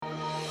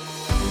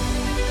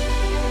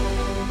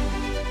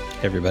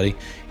Hey everybody.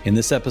 In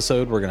this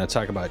episode, we're going to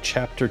talk about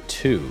Chapter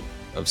 2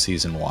 of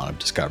Season 1 of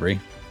Discovery,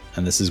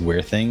 and this is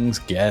where things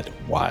get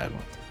wild.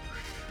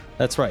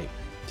 That's right,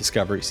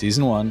 Discovery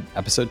Season 1,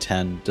 Episode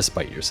 10,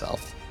 Despite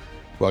Yourself.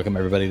 Welcome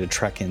everybody to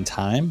Trek in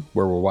Time,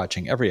 where we're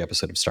watching every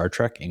episode of Star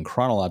Trek in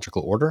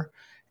chronological order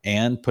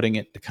and putting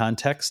it into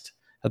context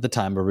at the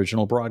time of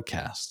original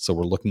broadcast. So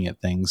we're looking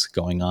at things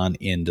going on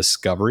in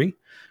Discovery,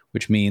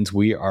 which means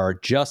we are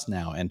just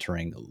now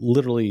entering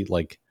literally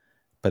like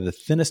by the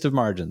thinnest of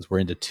margins, we're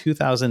into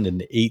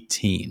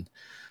 2018.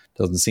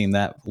 Doesn't seem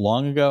that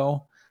long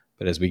ago,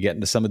 but as we get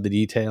into some of the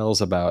details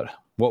about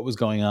what was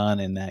going on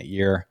in that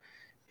year,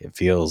 it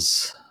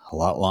feels a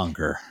lot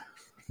longer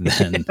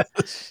than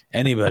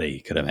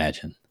anybody could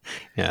imagine.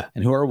 Yeah.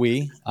 And who are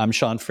we? I'm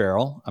Sean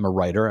Farrell. I'm a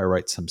writer. I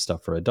write some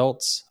stuff for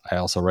adults. I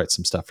also write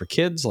some stuff for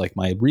kids, like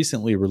my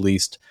recently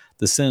released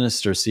The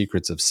Sinister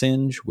Secrets of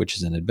Singe, which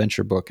is an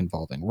adventure book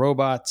involving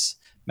robots,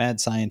 mad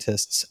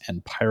scientists,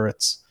 and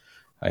pirates.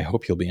 I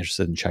hope you'll be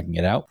interested in checking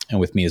it out. And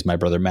with me is my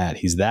brother, Matt.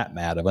 He's That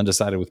Matt of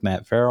Undecided with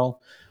Matt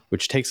Farrell,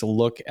 which takes a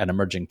look at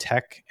emerging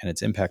tech and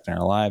its impact on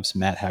our lives.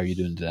 Matt, how are you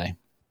doing today?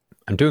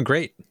 I'm doing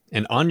great.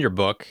 And on your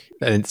book,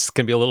 and it's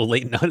going to be a little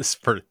late notice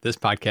for this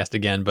podcast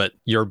again, but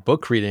your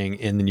book reading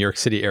in the New York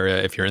City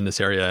area, if you're in this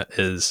area,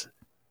 is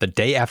the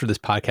day after this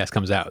podcast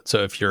comes out.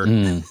 So if you're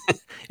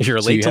if you're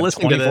late to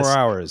listening to this, 24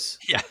 hours.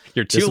 Yeah,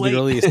 you're too late.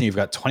 Released, and you've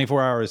got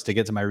 24 hours to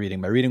get to my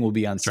reading. My reading will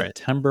be on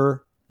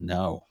September.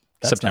 No,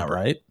 that's September. Not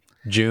right.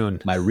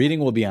 June. My reading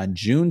will be on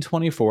June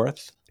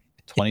 24th,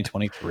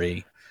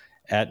 2023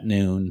 at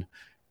noon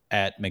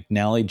at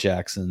McNally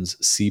Jackson's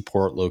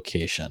Seaport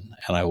location.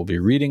 And I will be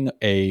reading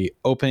a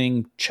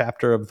opening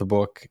chapter of the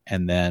book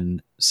and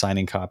then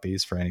signing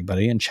copies for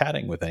anybody and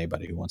chatting with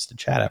anybody who wants to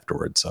chat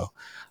afterwards. So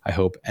I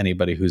hope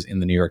anybody who's in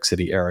the New York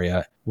City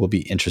area will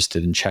be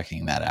interested in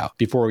checking that out.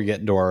 Before we get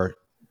into our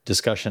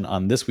discussion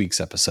on this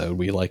week's episode,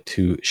 we like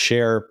to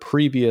share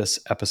previous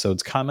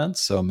episodes'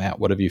 comments. So Matt,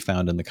 what have you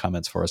found in the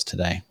comments for us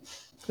today?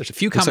 There's a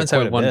few comments I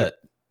would want to,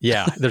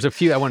 there's a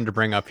few I wanted to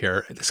bring up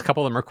here. There's a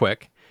couple of them are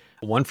quick.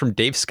 One from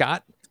Dave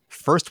Scott.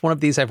 First one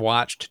of these I've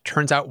watched.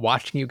 Turns out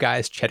watching you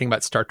guys chatting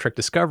about Star Trek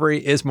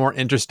Discovery is more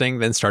interesting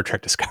than Star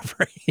Trek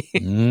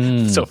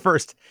Discovery. So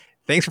first,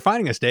 thanks for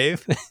finding us,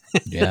 Dave.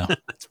 Yeah.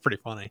 That's pretty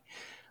funny.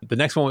 The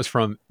next one was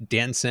from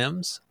Dan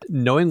Sims.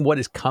 Knowing what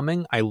is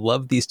coming, I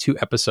love these two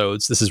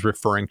episodes. This is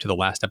referring to the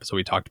last episode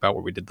we talked about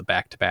where we did the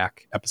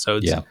back-to-back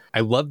episodes. Yeah.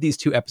 I love these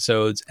two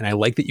episodes, and I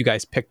like that you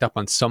guys picked up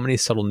on so many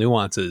subtle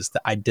nuances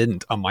that I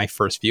didn't on my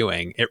first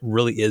viewing. It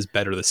really is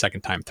better the second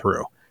time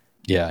through.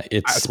 Yeah,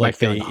 it's like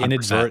they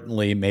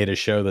inadvertently made a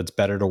show that's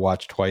better to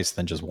watch twice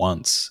than just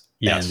once.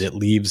 Yes. And it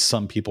leaves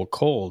some people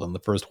cold on the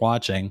first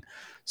watching.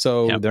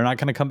 So they're not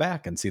going to come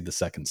back and see the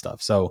second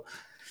stuff. So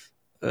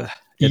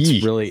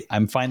it's really,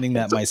 I'm finding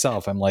that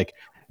myself. I'm like,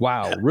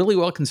 wow, really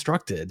well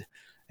constructed.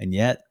 And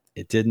yet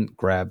it didn't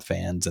grab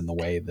fans in the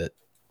way that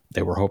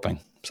they were hoping.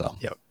 So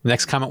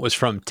Next comment was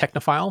from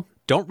Technophile.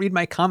 Don't read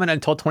my comment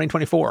until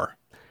 2024.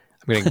 I'm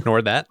going to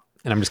ignore that.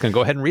 And I'm just going to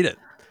go ahead and read it.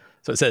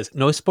 So it says,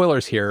 no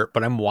spoilers here,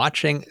 but I'm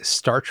watching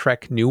Star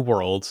Trek New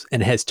Worlds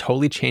and it has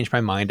totally changed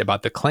my mind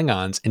about the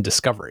Klingons in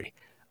Discovery.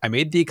 I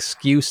made the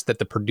excuse that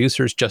the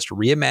producers just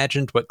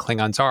reimagined what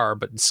Klingons are,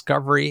 but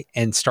Discovery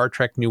and Star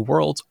Trek New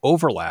Worlds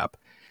overlap.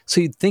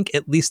 So you'd think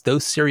at least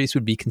those series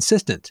would be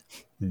consistent.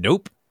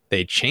 Nope,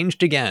 they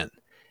changed again.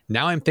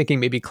 Now I'm thinking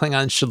maybe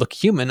Klingons should look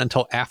human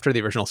until after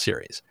the original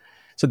series.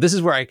 So this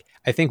is where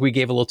I think we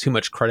gave a little too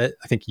much credit.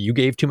 I think you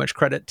gave too much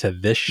credit to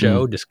this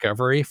show,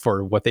 Discovery,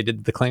 for what they did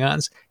to the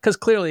Klingons. Because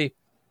clearly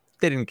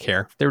they didn't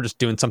care. They were just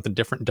doing something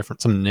different,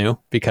 something new,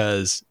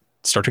 because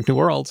Star Trek New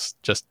Worlds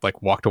just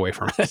like walked away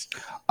from it.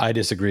 I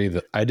disagree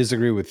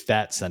with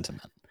that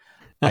sentiment.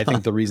 I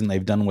think the reason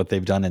they've done what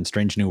they've done in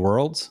Strange New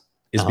Worlds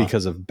is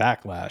because of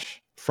backlash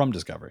from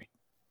Discovery.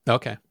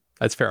 Okay,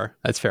 that's fair.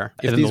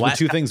 If these were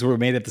two things were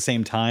made at the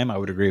same time, I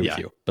would agree with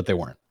you, but they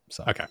weren't.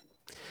 So okay.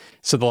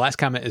 So the last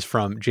comment is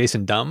from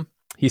Jason Dumb.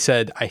 He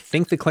said, I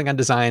think the Klingon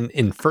design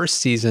in first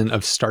season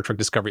of Star Trek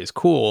Discovery is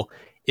cool.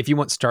 If you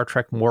want Star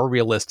Trek more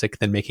realistic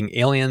than making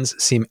aliens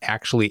seem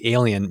actually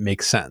alien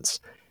makes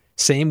sense.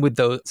 Same with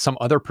some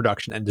other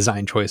production and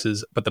design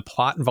choices, but the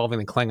plot involving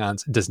the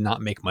Klingons does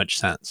not make much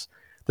sense.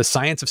 The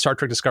science of Star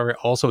Trek Discovery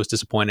also is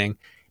disappointing,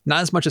 not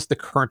as much as the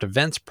current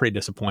events pretty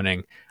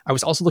disappointing. I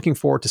was also looking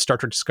forward to Star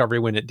Trek Discovery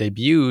when it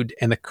debuted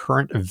and the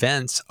current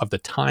events of the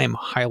time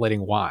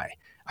highlighting why.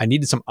 I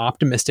needed some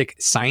optimistic,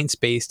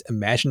 science-based,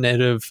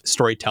 imaginative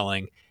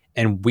storytelling,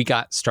 and we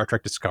got Star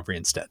Trek Discovery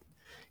instead.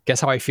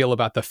 Guess how I feel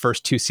about the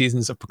first two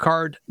seasons of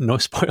Picard? No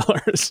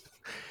spoilers.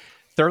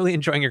 Thoroughly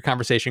enjoying your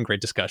conversation.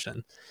 Great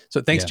discussion.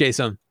 So thanks,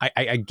 Jason.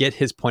 I get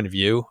his point of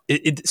view.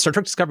 Star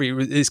Trek Discovery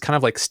is kind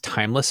of like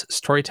timeless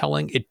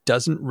storytelling. It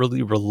doesn't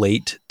really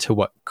relate to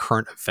what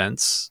current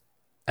events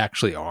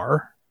actually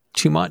are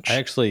too much. I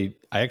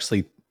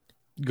actually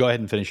go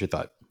ahead and finish your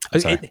thought.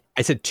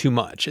 I said too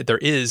much. There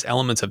is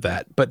elements of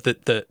that, but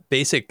the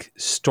basic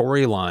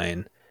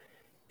storyline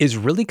is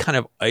really kind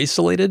of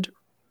isolated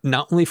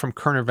not only from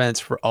current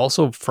events, but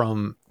also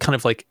from kind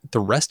of like the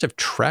rest of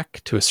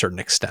Trek to a certain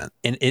extent.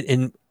 And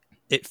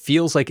it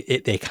feels like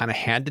they kind of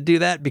had to do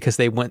that because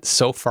they went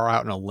so far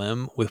out on a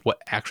limb with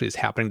what actually is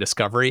happening in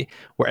Discovery.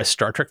 Whereas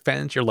Star Trek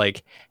fans, you're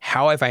like,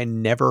 how have I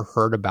never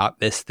heard about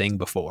this thing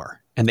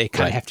before? And they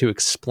kind of have to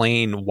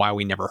explain why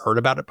we never heard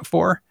about it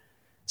before.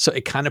 So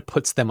it kind of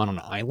puts them on an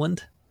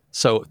island.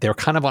 So they're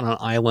kind of on an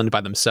island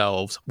by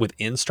themselves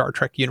within Star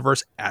Trek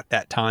universe at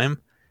that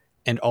time,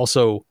 and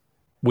also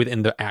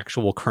within the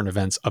actual current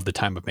events of the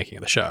time of making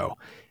the show.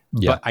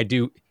 Yeah. But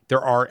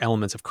there are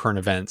elements of current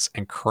events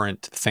and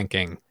current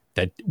thinking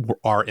that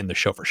are in the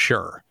show for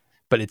sure,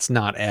 but it's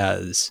not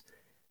as,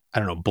 I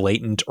don't know,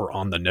 blatant or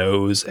on the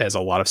nose as a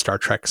lot of Star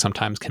Trek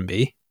sometimes can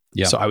be.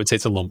 Yeah. So I would say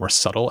it's a little more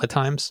subtle at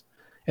times.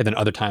 And then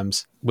other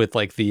times with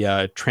like the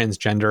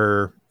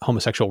transgender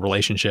homosexual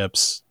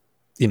relationships,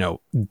 you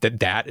know,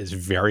 that is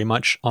very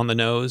much on the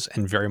nose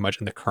and very much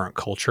in the current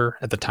culture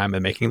at the time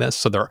of making this.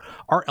 So there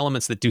are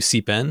elements that do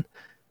seep in,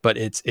 but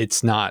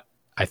it's not,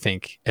 I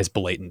think, as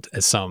blatant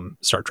as some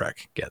Star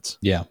Trek gets.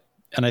 Yeah.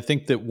 And I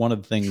think that one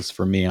of the things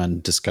for me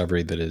on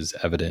Discovery that is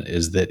evident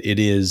is that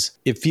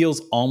it feels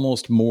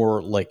almost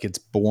more like it's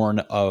born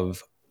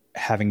of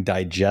having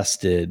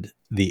digested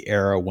the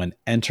era when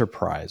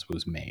Enterprise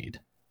was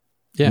made,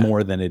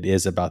 more than it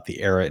is about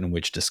the era in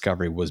which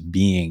Discovery was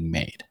being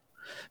made.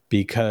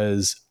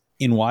 Because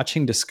in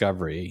watching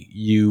Discovery,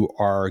 you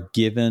are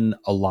given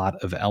a lot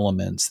of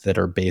elements that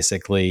are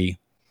basically,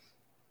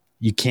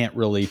 you can't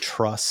really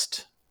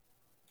trust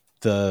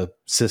the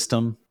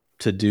system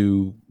to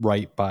do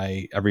right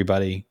by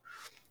everybody.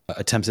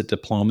 Attempts at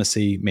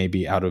diplomacy may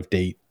be out of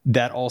date.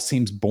 That all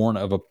seems born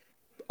of a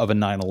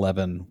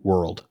 9/11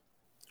 world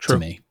to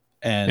me.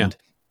 And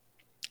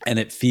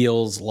it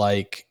feels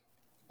like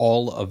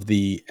all of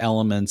the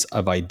elements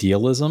of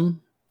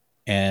idealism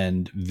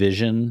and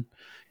vision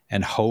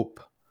and hope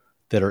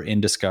that are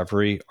in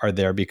Discovery are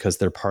there because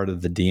they're part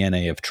of the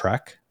DNA of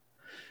Trek.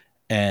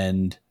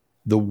 And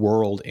the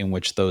world in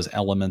which those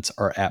elements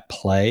are at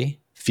play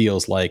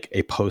feels like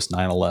a post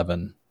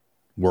 9/11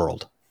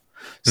 world.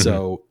 Mm-hmm.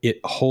 So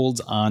it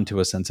holds on to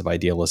a sense of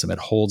idealism. It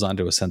holds on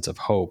to a sense of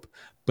hope,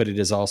 but it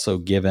is also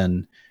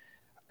given,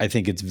 I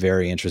think it's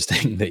very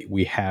interesting that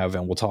we have,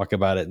 and we'll talk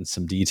about it in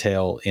some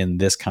detail in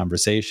this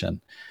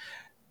conversation.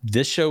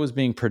 This show is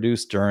being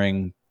produced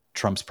during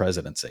Trump's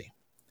presidency.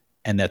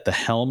 And at the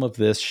helm of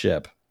this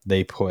ship,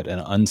 they put an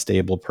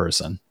unstable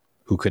person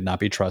who could not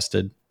be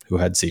trusted, who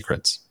had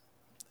secrets.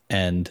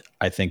 And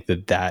I think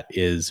that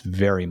is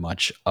very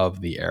much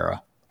of the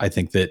era. I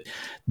think that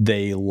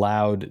they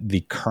allowed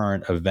the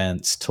current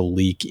events to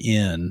leak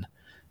in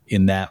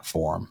that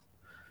form.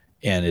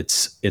 And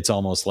it's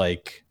almost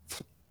like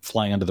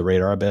flying under the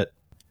radar a bit.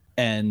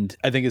 And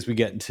I think as we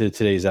get into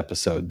today's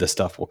episode, the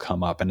stuff will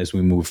come up. And as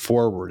we move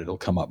forward, it'll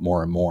come up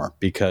more and more,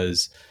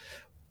 because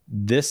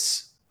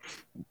this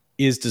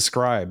is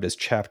described as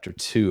chapter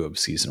 2 of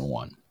season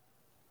 1.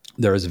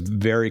 There is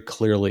very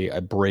clearly a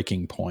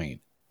breaking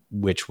point,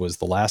 which was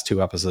the last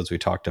 2 episodes we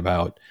talked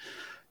about.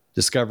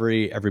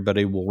 Discovery,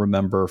 everybody will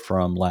remember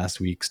from last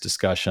week's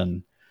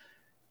discussion,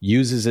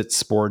 uses its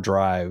spore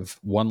drive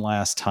one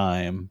last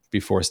time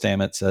before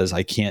Stamets says,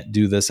 I can't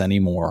do this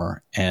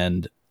anymore.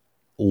 And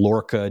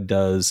Lorca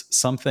does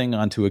something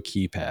onto a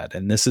keypad.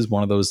 And this is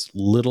one of those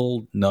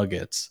little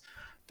nuggets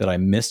that I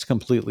missed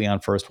completely on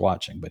first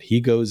watching, but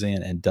he goes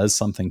in and does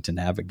something to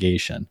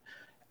navigation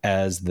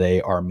as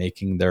they are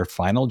making their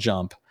final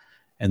jump,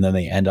 and then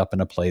they end up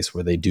in a place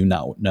where they do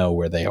not know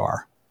where they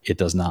are. It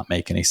does not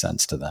make any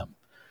sense to them.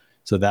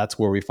 So that's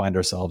where we find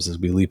ourselves as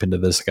we leap into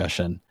the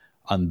discussion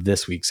on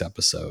this week's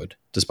episode,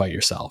 Despite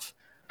Yourself.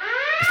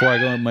 Before I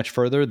go much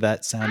further,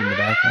 that sound in the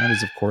background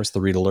is, of course,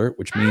 the read alert,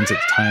 which means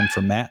it's time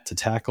for Matt to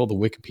tackle the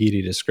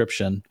Wikipedia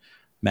description.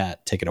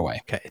 Matt, take it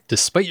away. Okay.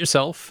 Despite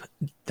Yourself,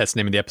 that's the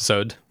name of the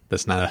episode.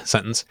 That's not a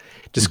sentence.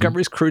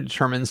 Discovery's crew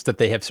determines that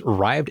they have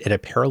arrived at a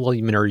parallel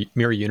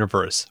mirror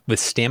universe, with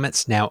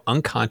Stamets now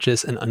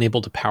unconscious and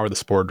unable to power the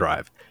spore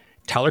drive.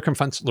 Tyler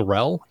confronts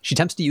L'Rell. She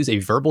attempts to use a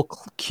verbal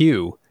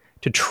cue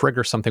to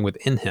trigger something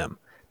within him,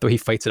 though he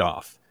fights it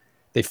off.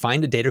 They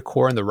find a data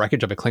core in the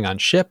wreckage of a Klingon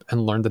ship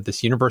and learn that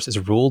this universe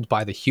is ruled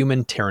by the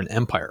human Terran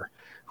Empire,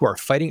 who are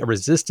fighting a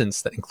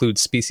resistance that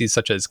includes species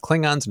such as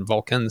Klingons and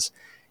Vulcans.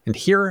 And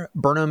here,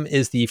 Burnham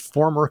is the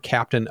former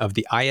captain of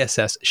the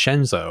ISS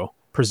Shenzhou,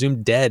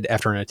 presumed dead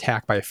after an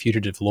attack by a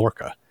fugitive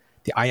Lorca.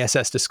 The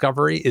ISS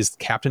Discovery is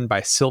captained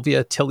by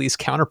Sylvia, Tilly's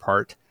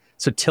counterpart,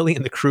 so Tilly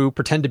and the crew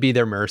pretend to be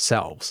their mirror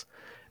selves.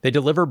 They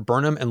deliver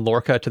Burnham and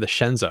Lorca to the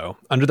Shenzhou,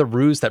 under the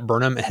ruse that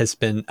Burnham has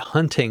been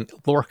hunting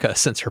Lorca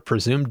since her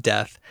presumed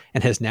death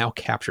and has now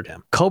captured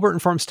him. Culber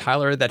informs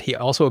Tyler that he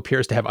also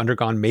appears to have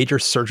undergone major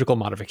surgical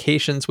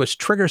modifications, which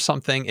triggers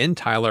something in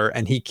Tyler,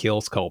 and he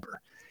kills Culber.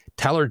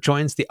 Tyler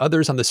joins the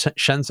others on the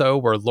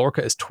Shenzhou, where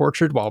Lorca is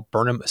tortured while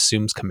Burnham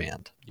assumes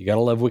command. You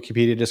gotta love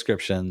Wikipedia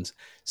descriptions,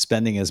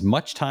 spending as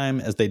much time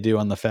as they do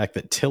on the fact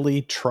that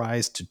Tilly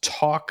tries to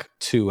talk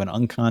to an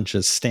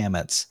unconscious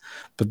Stamets,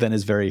 but then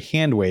is very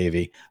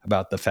hand-wavy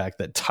about the fact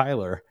that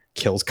Tyler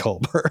kills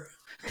Culber.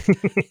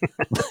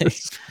 Like,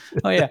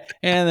 oh yeah,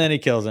 and then he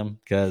kills him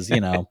because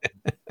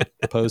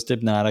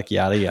post-hypnotic,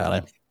 yada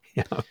yada.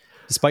 Yeah.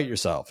 Despite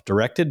Yourself,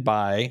 directed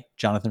by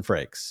Jonathan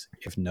Frakes.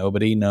 If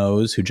nobody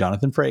knows who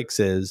Jonathan Frakes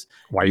is,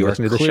 Why are you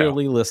listening to the show?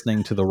 clearly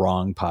listening to the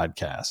wrong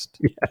podcast.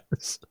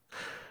 Yes.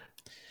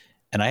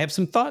 And I have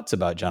some thoughts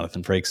about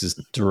Jonathan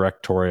Frakes'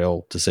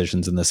 directorial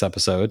decisions in this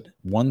episode.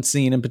 One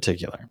scene in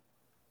particular.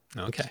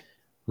 Okay.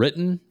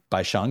 Written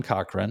by Sean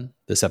Cochran.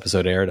 This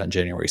episode aired on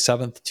January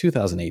 7th,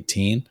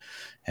 2018.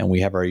 And we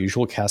have our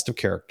usual cast of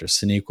characters.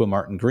 Sonequa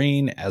Martin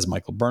Green as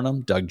Michael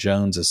Burnham, Doug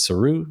Jones as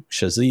Saru,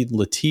 Shazid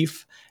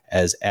Latif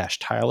as Ash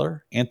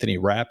Tyler, Anthony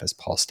Rapp as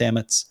Paul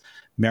Stamets,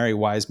 Mary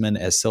Wiseman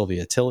as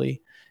Sylvia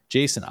Tilly,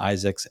 Jason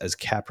Isaacs as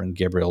Captain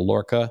Gabriel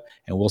Lorca,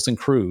 and Wilson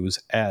Cruz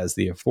as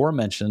the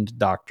aforementioned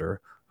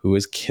doctor who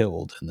is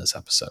killed in this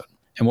episode.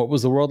 And what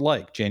was the world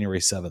like January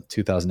 7th,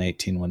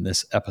 2018 when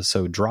this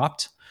episode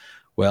dropped?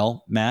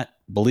 Well, Matt,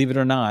 believe it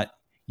or not,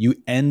 you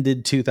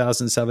ended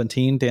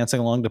 2017 dancing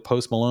along to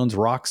Post Malone's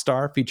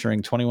Rockstar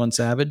featuring 21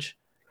 Savage.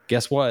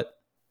 Guess what?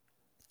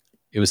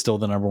 It was still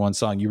the number one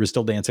song. You were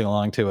still dancing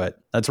along to it.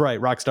 That's right,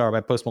 Rockstar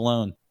by Post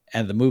Malone.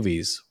 And the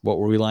movies, what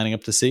were we lining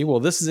up to see? Well,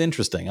 this is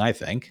interesting, I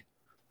think.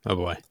 Oh,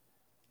 boy.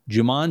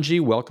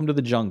 Jumanji, Welcome to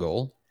the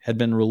Jungle had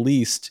been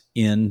released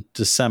in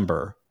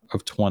December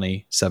of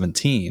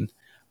 2017,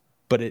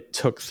 but it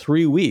took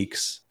 3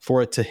 weeks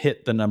for it to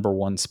hit the number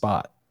one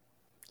spot.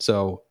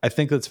 So I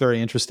think that's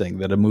very interesting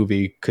that a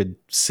movie could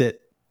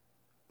sit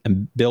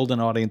and build an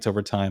audience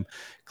over time.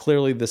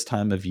 Clearly, this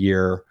time of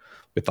year,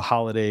 with the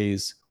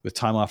holidays, with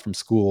time off from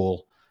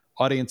school,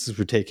 audiences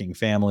were taking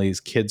families,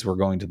 kids were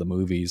going to the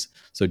movies.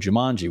 So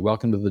Jumanji,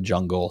 Welcome to the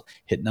Jungle,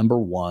 hit number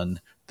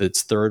one,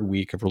 its third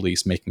week of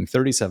release, making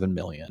 $37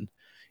 million.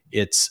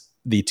 It's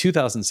the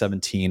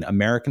 2017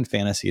 American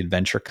fantasy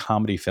adventure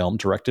comedy film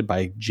directed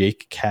by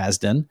Jake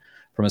Kasdan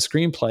from a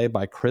screenplay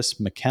by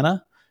Chris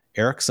McKenna,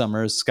 Eric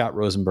Summers, Scott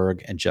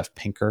Rosenberg, and Jeff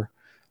Pinker.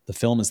 The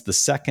film is the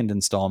second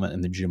installment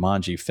in the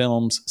Jumanji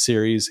films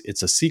series.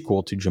 It's a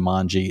sequel to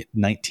Jumanji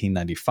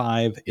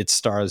 1995. It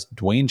stars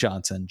Dwayne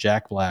Johnson,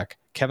 Jack Black,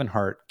 Kevin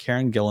Hart,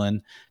 Karen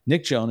Gillan,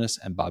 Nick Jonas,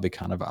 and Bobby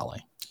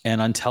Cannavale.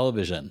 And on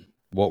television,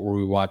 what were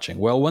we watching?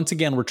 Well, once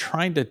again, we're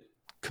trying to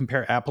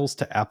compare apples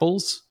to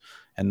apples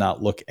and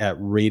not look at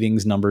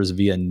ratings numbers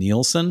via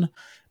Nielsen,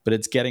 but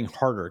it's getting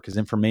harder because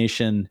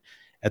information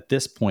at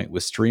this point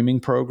with streaming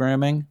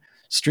programming,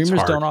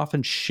 streamers don't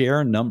often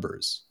share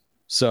numbers.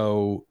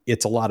 So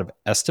it's a lot of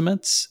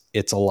estimates.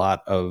 It's a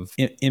lot of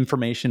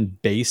information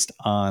based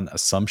on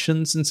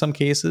assumptions in some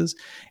cases.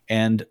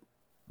 And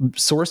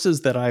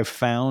sources that I've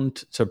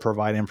found to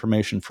provide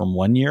information from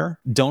one year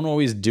don't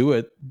always do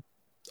it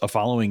a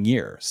following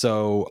year.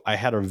 So I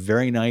had a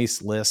very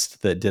nice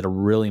list that did a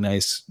really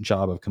nice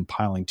job of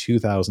compiling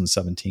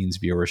 2017's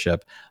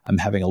viewership. I'm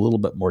having a little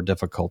bit more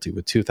difficulty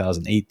with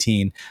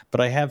 2018,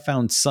 but I have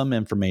found some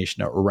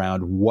information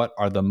around what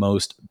are the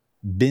most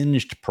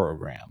binged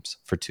programs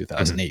for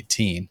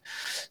 2018.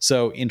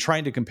 So in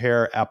trying to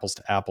compare apples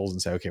to apples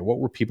and say, okay, what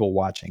were people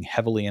watching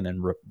heavily and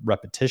in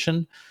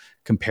repetition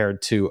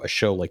compared to a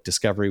show like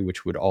Discovery,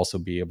 which would also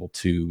be able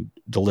to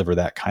deliver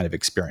that kind of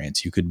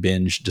experience. You could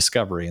binge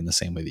Discovery in the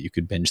same way that you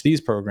could binge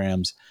these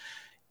programs.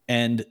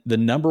 And the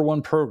number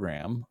one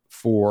program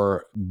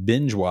for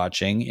binge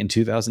watching in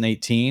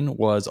 2018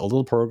 was a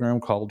little program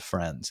called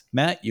Friends.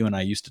 Matt, you and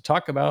I used to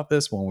talk about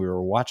this when we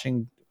were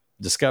watching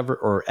Discover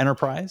or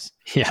Enterprise.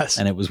 Yes.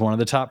 And it was one of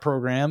the top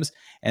programs.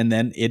 And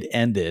then it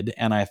ended.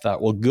 And I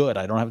thought, well, good.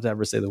 I don't have to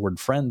ever say the word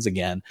Friends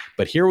again.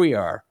 But here we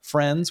are.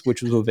 Friends,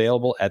 which was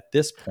available at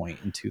this point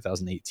in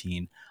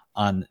 2018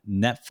 on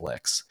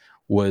Netflix,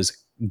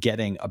 was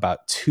getting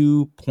about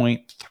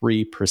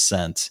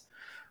 2.3%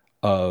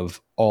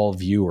 of all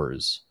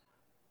viewers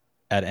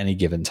at any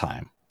given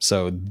time.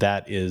 So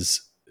that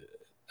is,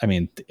 I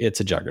mean, it's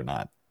a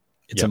juggernaut.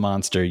 It's a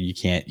monster. You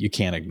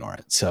can't ignore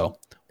it. So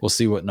we'll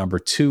see what number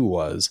 2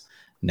 was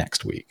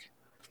next week.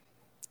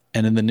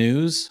 And in the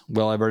news,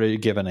 well, I've already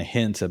given a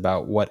hint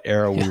about what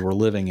era we were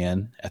living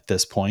in at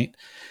this point.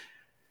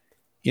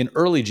 In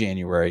early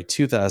January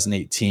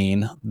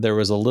 2018, there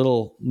was a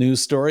little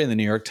news story in the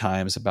New York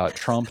Times about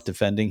Trump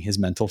defending his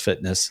mental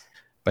fitness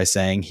by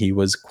saying he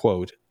was,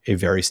 quote, a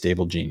very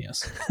stable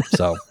genius.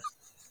 So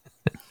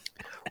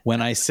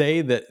when I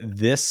say that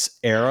this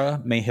era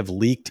may have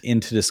leaked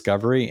into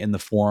Discovery in the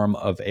form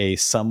of a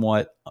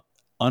somewhat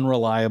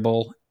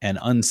unreliable and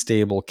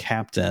unstable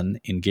captain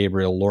in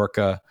Gabriel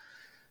Lorca,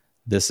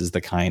 this is the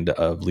kind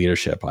of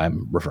leadership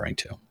I'm referring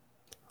to.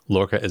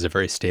 Lorca is a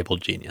very stable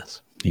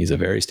genius. He's a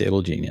very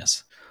stable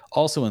genius.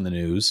 Also in the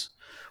news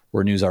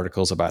were news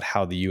articles about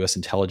how the U.S.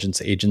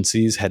 intelligence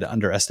agencies had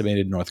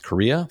underestimated North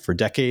Korea. For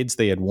decades,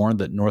 they had warned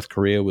that North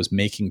Korea was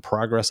making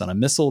progress on a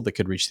missile that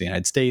could reach the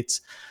United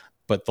States,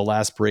 but the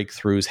last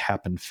breakthroughs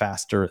happened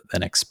faster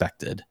than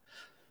expected.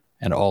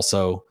 And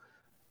also,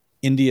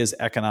 India's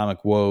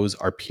economic woes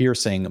are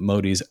piercing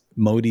Modi's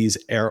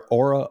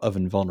aura of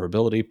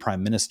invulnerability.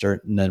 Prime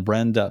Minister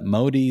Narendra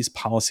Modi's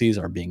policies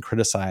are being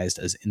criticized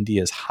as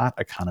India's hot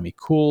economy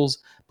cools,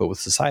 but with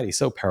society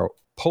so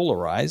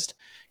polarized,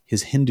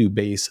 his Hindu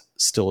base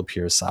still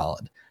appears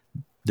solid.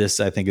 This,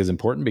 I think, is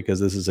important because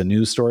this is a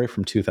news story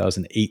from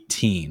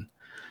 2018,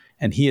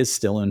 and he is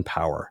still in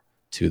power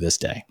to this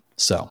day.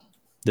 So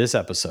this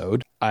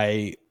episode,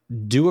 I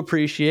do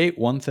appreciate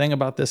one thing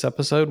about this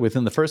episode.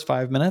 Within the first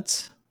 5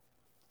 minutes,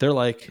 they're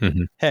like,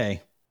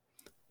 hey,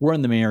 we're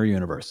in the mirror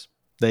universe.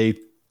 They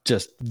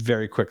just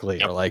very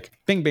quickly are like,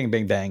 bing, bing,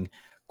 bing, bang.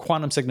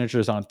 Quantum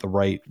signatures aren't the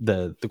right,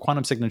 the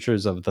quantum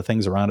signatures of the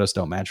things around us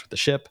don't match with the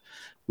ship.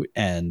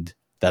 And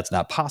that's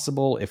not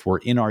possible. If we're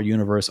in our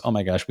universe, oh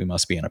my gosh, we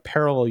must be in a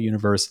parallel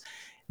universe.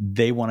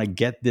 They want to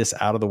get this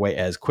out of the way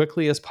as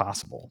quickly as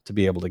possible to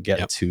be able to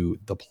get to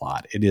the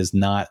plot. It is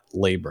not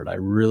labored. I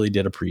really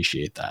did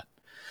appreciate that.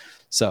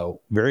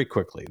 So very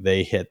quickly,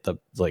 they hit the,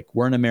 like,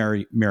 we're in a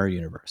mirror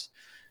universe.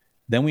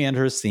 Then we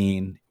enter a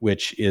scene,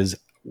 which is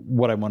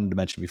what I wanted to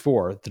mention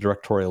before, the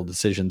directorial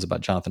decisions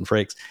about Jonathan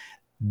Frakes.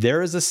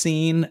 There is a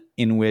scene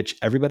in which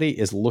everybody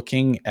is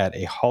looking at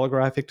a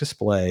holographic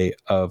display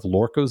of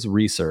Lorca's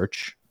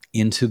research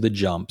into the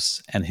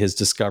jumps and his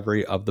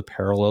discovery of the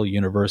parallel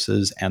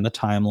universes and the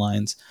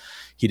timelines.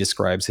 He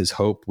describes his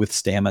hope with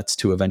Stamets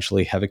to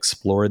eventually have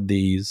explored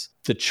these.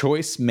 The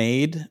choice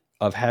made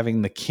of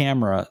having the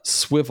camera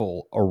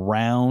swivel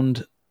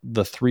around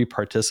the three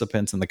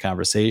participants in the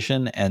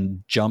conversation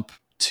and jump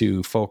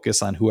to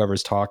focus on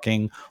whoever's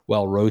talking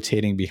while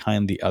rotating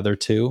behind the other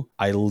two,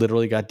 I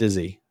literally got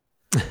dizzy.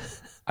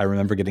 I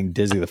remember getting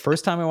dizzy the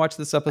first time I watched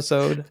this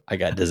episode. I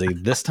got dizzy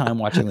this time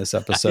watching this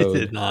episode. I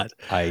did not.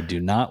 I do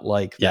not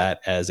like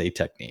that as a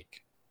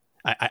technique.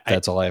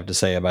 That's all I have to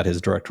say about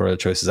his directorial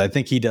choices. I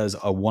think he does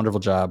a wonderful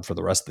job for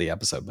the rest of the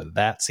episode, but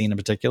that scene in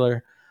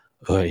particular,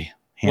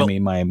 hand me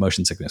my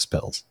motion sickness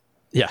pills.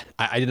 Yeah,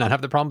 I did not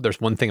have the problem. There's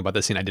one thing about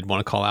this scene I did want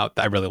to call out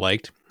that I really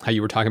liked. How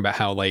you were talking about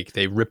how, like,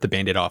 they ripped the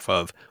Band-Aid off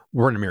of,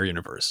 we're in a mirror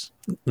universe.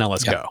 Now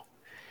let's go.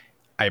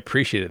 I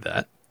appreciated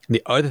that.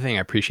 The other thing I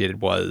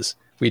appreciated was,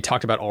 we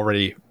talked about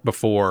already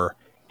before,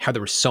 how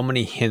there were so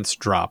many hints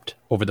dropped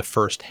over the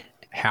first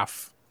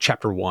half,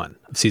 chapter 1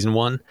 of season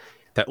 1,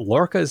 that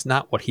Lorca is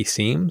not what he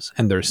seems,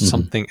 and there's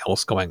something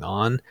else going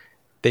on.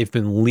 They've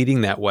been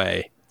leading that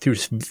way through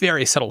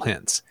very subtle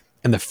hints.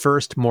 And the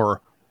first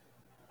more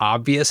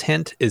obvious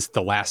hint is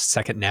the last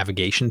second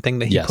navigation thing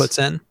that he puts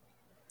in.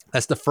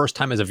 That's the first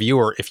time as a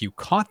viewer, if you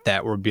caught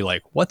that, would be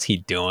like, what's he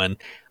doing?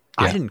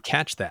 I didn't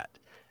catch that.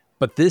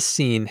 But this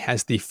scene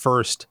has the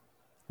first,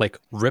 like,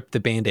 rip the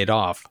Band-Aid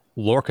off.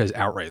 Lorca's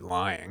outright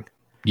lying.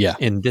 Yeah.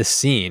 In this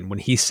scene, when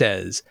he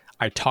says,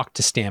 I talked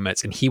to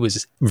Stamets and he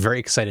was very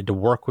excited to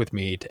work with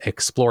me to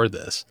explore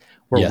this.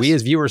 Where we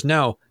as viewers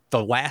know,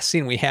 the last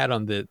scene we had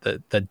on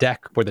the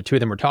deck where the two of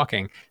them were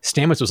talking,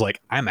 Stamets was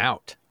like, I'm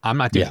out. I'm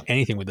not doing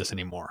anything with this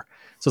anymore.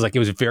 So it's like, it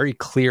was very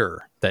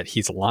clear that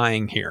he's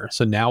lying here.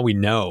 So now we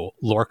know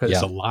Lorca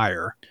is a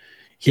liar.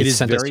 It is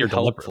very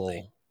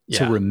helpful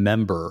to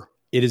remember.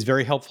 It is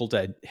very helpful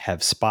to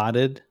have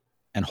spotted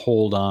and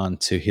hold on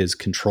to his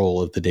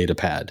control of the data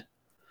pad.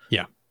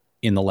 Yeah.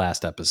 In the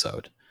last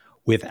episode.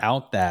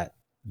 Without that,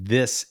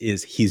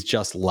 he's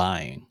just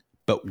lying.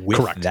 But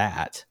with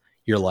that,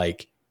 you're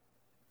like,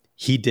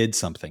 he did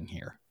something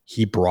here.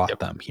 He brought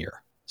them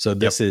here. So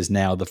this is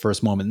now the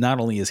first moment. Not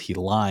only is he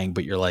lying,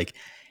 but you're like,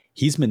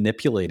 he's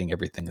manipulating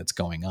everything that's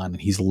going on, and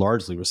he's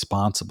largely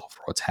responsible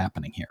for what's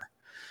happening here.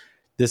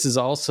 This is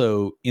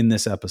also, in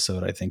this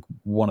episode, I think,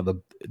 one of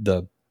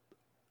the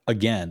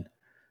again,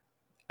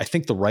 I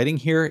think the writing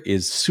here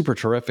is super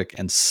terrific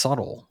and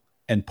subtle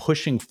and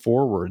pushing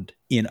forward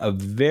in a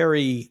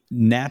very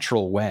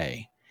natural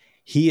way.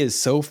 He is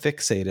so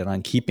fixated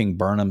on keeping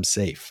Burnham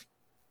safe.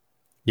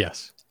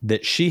 Yes.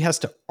 That she has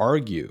to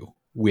argue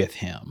with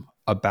him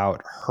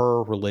about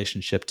her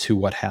relationship to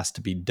what has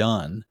to be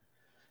done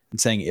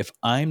and saying, if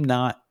I'm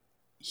not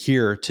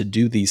here to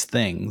do these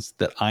things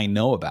that I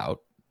know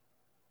about,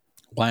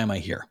 why am I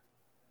here?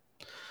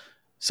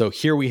 So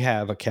here we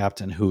have a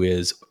captain who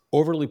is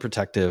overly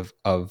protective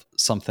of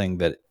something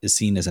that is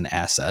seen as an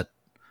asset.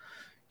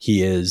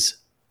 He is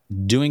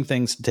doing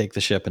things to take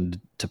the ship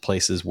into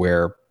places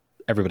where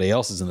everybody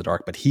else is in the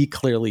dark, but he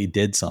clearly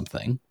did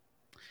something.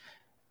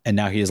 And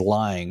now he is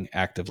lying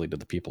actively to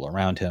the people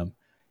around him.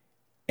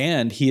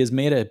 And he has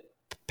made a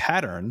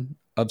pattern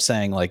of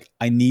saying, like,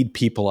 I need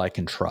people I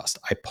can trust.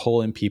 I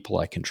pull in people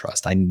I can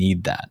trust. I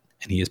need that.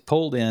 And he has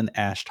pulled in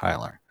Ash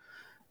Tyler.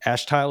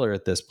 Ash Tyler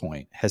at this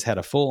point has had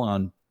a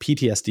full-on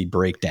PTSD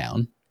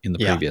breakdown in the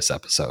previous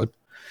episode.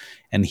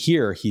 And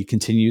here he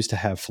continues to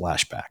have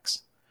flashbacks.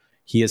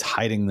 He is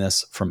hiding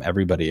this from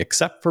everybody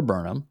except for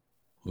Burnham,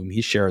 whom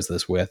he shares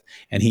this with.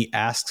 And he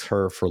asks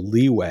her for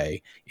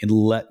leeway in,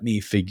 let me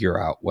figure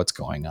out what's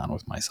going on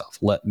with myself.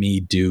 Let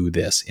me do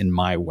this in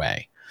my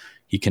way.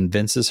 He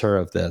convinces her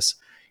of this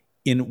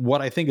in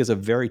what I think is a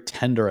very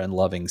tender and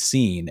loving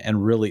scene.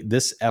 And really,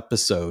 this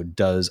episode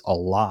does a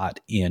lot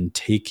in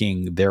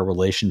taking their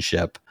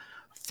relationship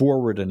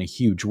forward in a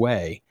huge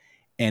way,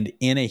 and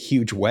in a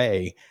huge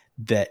way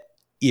that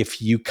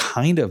if you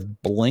kind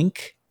of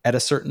blink at a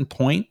certain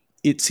point,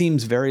 it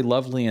seems very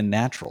lovely and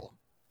natural.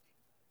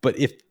 But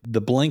if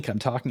the blink I'm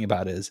talking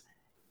about is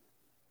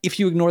if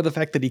you ignore the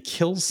fact that he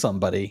kills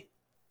somebody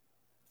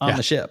on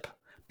the ship,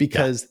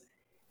 because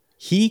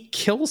he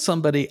kills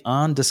somebody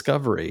on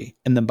Discovery,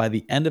 and then by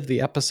the end of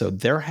the episode,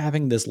 they're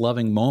having this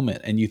loving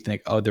moment, and you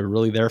think, oh, they're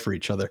really there for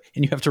each other.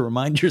 And you have to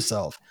remind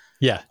yourself,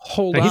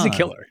 hold on. He's a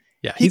killer.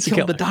 Yeah, he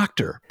killed the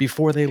doctor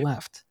before they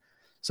left.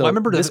 So I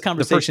remember this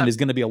conversation is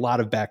going to be a lot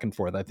of back and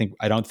forth.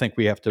 I don't think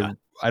we have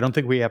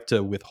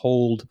to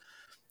withhold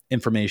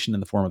information in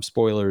the form of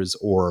spoilers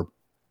or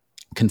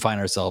confine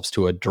ourselves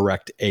to a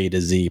direct A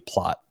to Z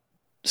plot.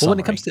 Well, when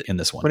it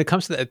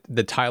comes to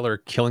the Tyler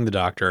killing the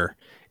doctor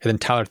and then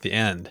Tyler at the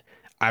end,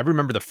 I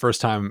remember the first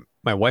time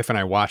my wife and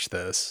I watched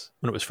this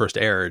when it was first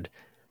aired,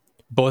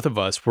 both of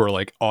us were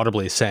like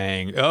audibly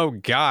saying, "Oh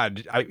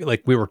God,"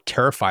 we were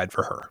terrified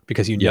for her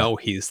because know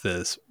he's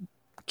this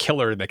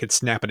killer that could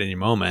snap at any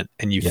moment,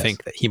 and you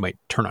think that he might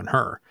turn on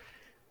her.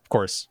 Of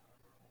course,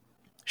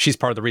 she's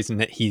part of the reason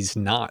that he's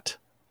not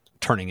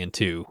turning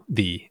into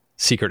the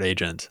secret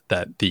agent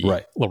that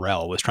the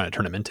L'Rell was trying to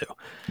turn him into.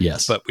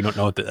 Yes, but we don't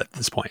know at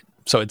this point.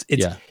 So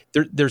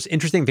there's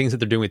interesting things that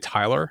they're doing with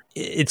Tyler.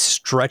 It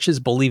stretches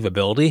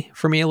believability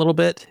for me a little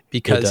bit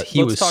because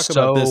Let's talk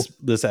about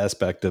this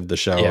aspect of the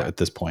show at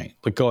this point.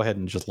 But go ahead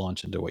and just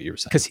launch into what you were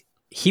saying. Because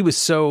he was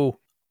so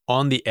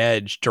on the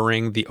edge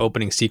during the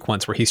opening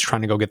sequence where he's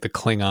trying to go get the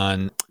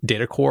Klingon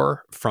data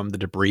core from the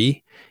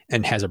debris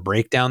and has a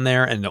breakdown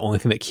there, and the only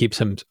thing that keeps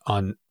him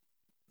on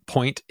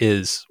point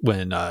is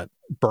when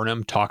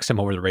Burnham talks to him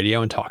over the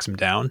radio and talks him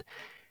down.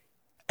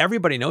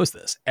 Everybody knows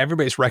this.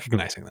 Everybody's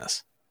recognizing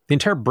this. The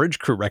entire bridge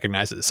crew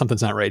recognizes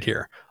something's not right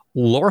here.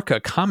 Lorca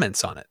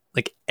comments on it.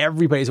 Like,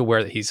 everybody's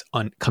aware that he's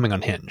coming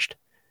unhinged.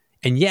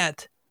 And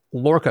yet,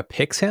 Lorca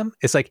picks him.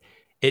 It's like,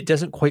 it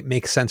doesn't quite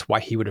make sense why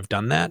he would have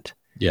done that.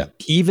 Yeah.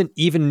 Even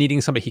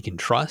needing somebody he can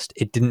trust,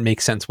 it didn't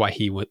make sense why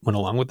he went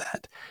along with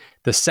that.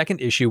 The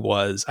second issue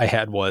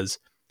it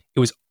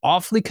was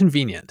awfully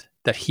convenient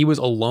that he was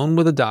alone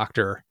with a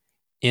doctor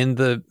in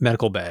the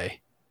medical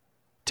bay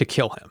to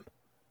kill him.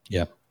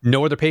 Yeah.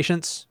 No other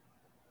patients,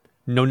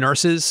 no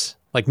nurses,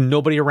 like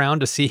nobody around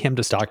to see him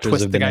just doctors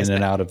twist have been in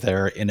and out of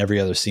there in every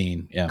other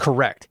scene. Yeah.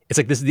 Correct. It's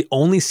like, this is the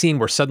only scene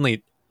where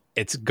suddenly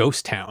it's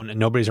ghost town and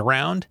nobody's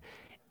around.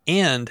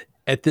 And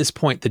at this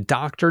point, the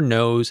doctor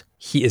knows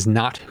he is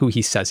not who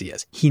he says he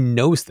is. He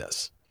knows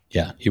this.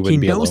 Yeah. He wouldn't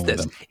be alone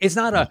with him. It's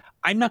not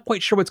I'm not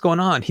quite sure what's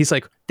going on. He's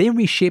like, they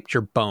reshaped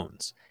your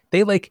bones.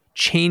 They like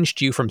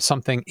changed you from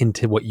something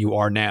into what you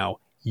are now.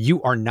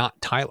 You are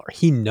not Tyler.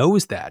 He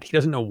knows that. He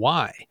doesn't know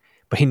why,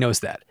 but he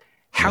knows that.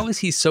 How is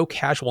he so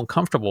casual and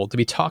comfortable to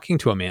be talking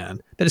to a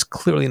man that is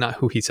clearly not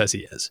who he says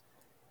he is?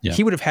 Yeah.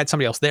 He would have had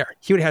somebody else there.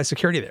 He would have had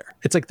security there.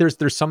 It's like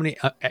there's so many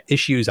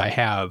issues I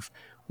have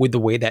with the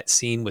way that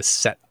scene was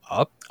set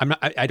up.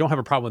 I don't have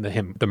a problem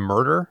with the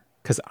murder,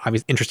 because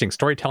obviously interesting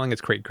storytelling.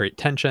 It's great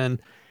tension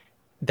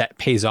that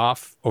pays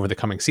off over the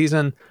coming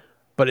season.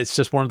 But it's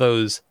just one of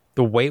those.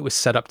 The way it was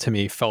set up to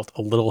me felt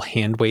a little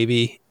hand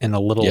wavy and a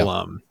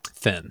little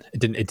thin. It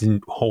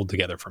didn't hold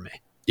together for me.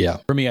 Yeah.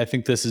 For me, I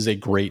think this is a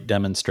great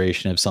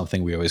demonstration of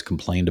something we always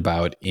complained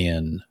about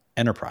in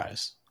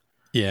Enterprise.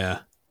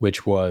 Yeah.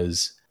 Which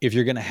was, if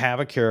you're going to have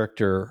a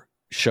character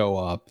show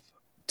up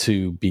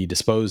to be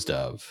disposed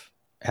of,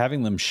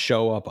 having them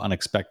show up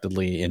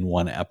unexpectedly in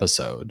one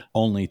episode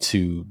only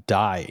to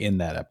die in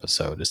that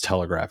episode is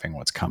telegraphing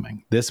what's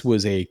coming. This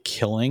was a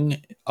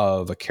killing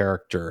of a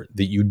character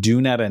that you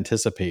do not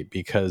anticipate,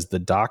 because the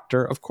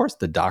doctor of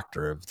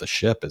the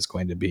ship is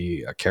going to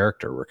be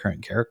a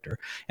recurring character.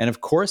 And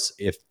of course,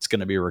 if it's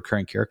going to be a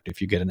recurring character,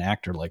 if you get an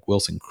actor like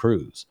Wilson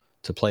Cruz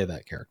to play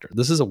that character,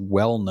 this is a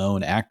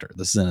well-known actor.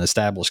 This is an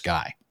established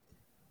guy.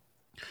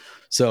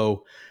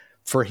 So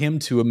for him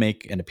to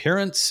make an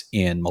appearance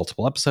in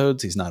multiple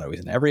episodes, he's not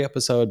always in every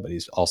episode, but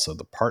he's also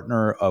the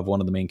partner of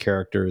one of the main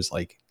characters.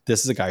 Like,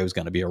 this is a guy who's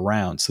going to be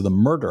around. So the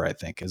murder, I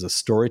think, as a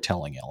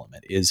storytelling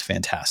element is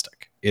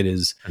fantastic. It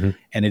is,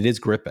 and it is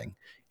gripping,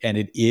 and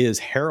it is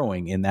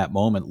harrowing in that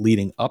moment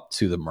leading up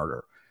to the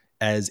murder.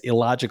 As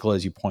illogical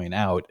as you point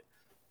out,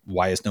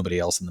 why is nobody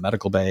else in the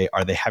medical bay?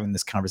 Are they having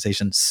this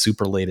conversation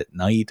super late at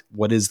night?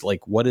 What is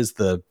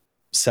the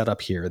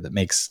setup here that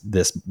makes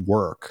this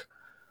work?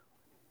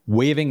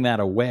 Waving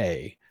that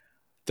away,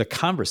 the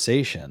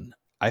conversation,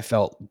 I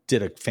felt,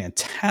 did a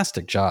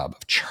fantastic job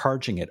of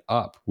charging it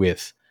up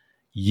with,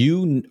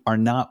 you are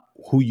not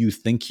who you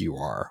think you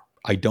are.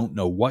 I don't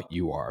know what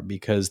you are,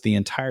 because the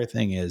entire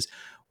thing is,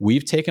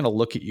 we've taken a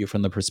look at you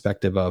from the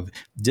perspective of,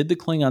 did the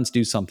Klingons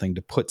do something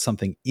to put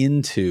something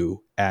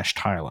into Ash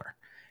Tyler?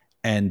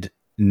 And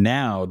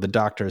now the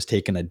doctor has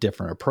taken a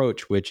different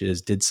approach, which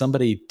is, did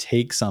somebody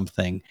take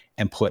something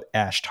and put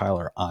Ash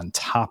Tyler on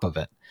top of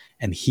it?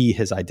 And he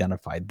has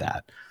identified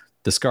that.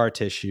 The scar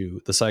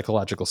tissue, the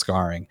psychological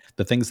scarring,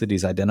 the things that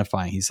he's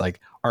identifying, he's like,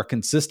 are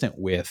consistent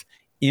with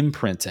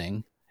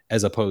imprinting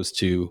as opposed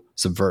to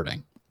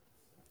subverting.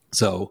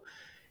 So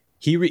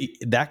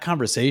that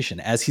conversation,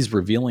 as he's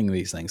revealing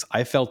these things,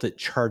 I felt it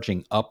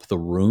charging up the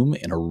room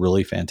in a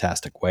really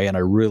fantastic way. And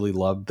I really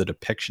loved the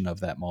depiction of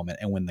that moment.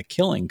 And when the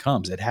killing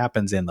comes, it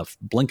happens in the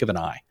blink of an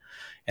eye.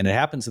 And it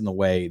happens in the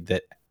way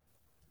that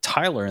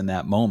Tyler in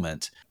that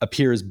moment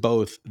appears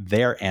both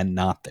there and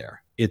not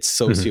there. It's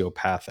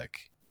sociopathic.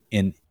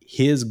 And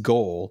his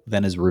goal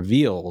then is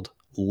revealed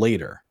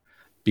later,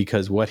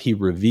 because what he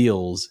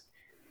reveals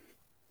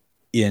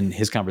in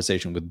his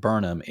conversation with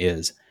Burnham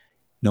is,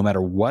 no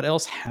matter what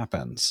else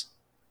happens,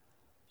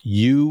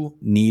 you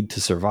need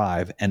to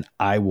survive, and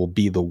I will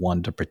be the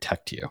one to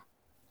protect you,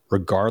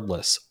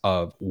 regardless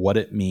of what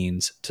it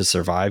means to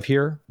survive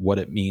here, what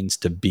it means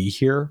to be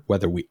here,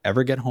 whether we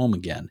ever get home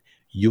again.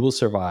 You will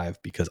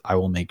survive because I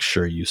will make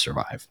sure you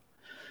survive.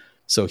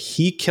 So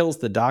he kills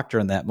the doctor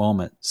in that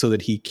moment so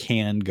that he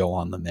can go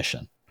on the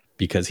mission,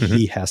 because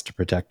he has to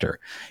protect her.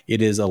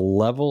 It is a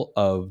level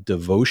of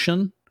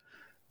devotion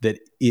that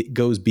it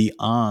goes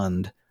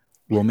beyond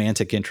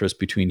romantic interest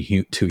between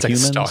two humans.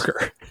 Like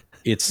stalker.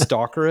 It's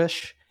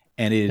stalkerish,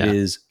 and it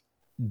is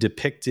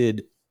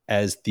depicted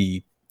as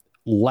the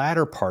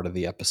latter part of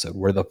the episode,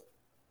 where the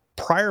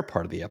prior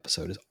part of the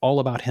episode is all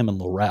about him and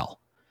L'Rell,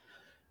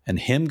 and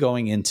him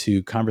going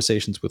into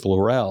conversations with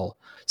L'Rell,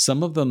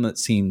 some of them that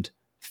seemed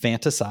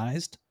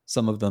fantasized,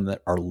 some of them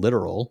that are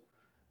literal,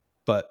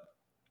 but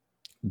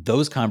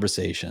those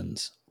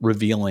conversations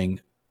revealing,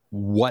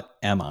 what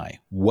am I?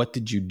 What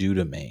did you do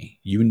to me?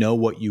 You know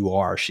what you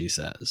are, she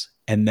says.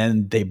 And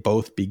then they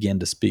both begin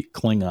to speak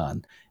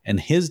Klingon. And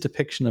his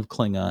depiction of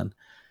Klingon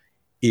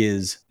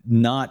is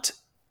not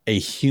a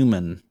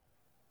human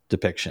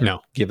depiction,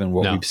 given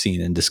what we've seen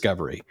in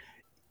Discovery.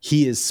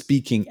 He is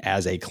speaking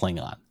as a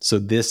Klingon. So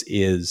this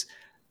is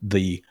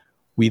we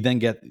then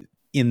get,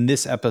 in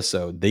this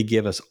episode, they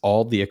give us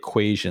all the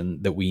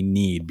equation that we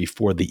need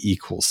before the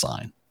equal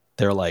sign.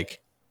 They're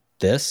like,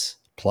 this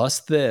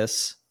plus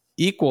this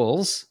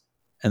equals,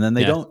 and then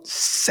they don't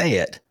say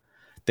it.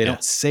 They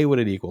don't say what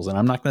it equals, and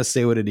I'm not going to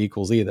say what it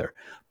equals either,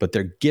 but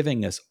they're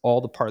giving us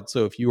all the parts.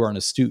 So if you are an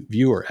astute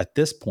viewer at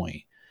this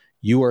point,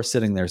 you are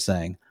sitting there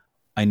saying,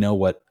 I know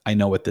what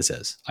this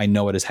is. I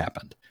know what has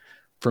happened.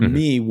 For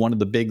me, one of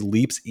the big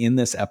leaps in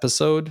this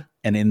episode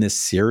and in this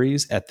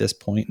series at this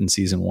point in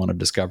season 1 of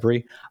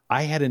Discovery,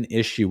 I had an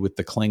issue with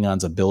the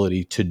Klingons'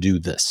 ability to do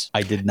this.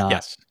 I did not.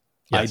 Yes.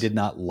 I did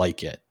not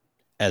like it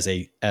as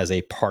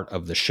a part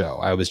of the show.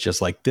 I was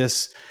just like,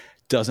 this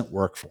doesn't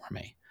work for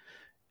me.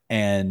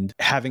 And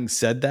having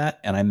said that,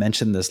 and I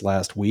mentioned this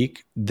last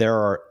week, there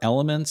are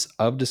elements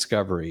of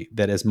Discovery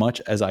that, as much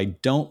as I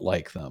don't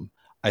like them,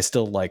 I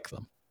still like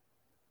them.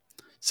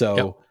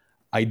 So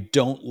I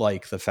don't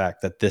like the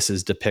fact that this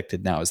is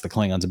depicted now as the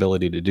Klingons'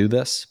 ability to do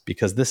this,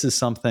 because this is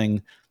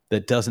something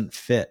that doesn't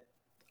fit,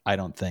 I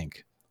don't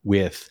think,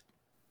 with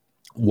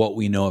what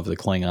we know of the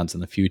Klingons in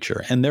the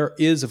future. And there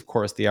is, of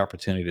course, the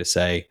opportunity to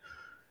say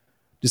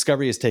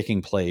Discovery is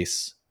taking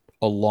place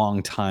a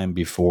long time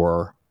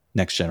before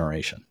Next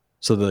Generation.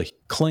 So the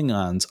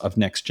Klingons of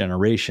Next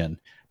Generation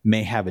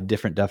may have a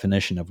different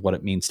definition of what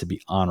it means to be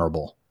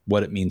honorable,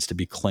 what it means to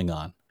be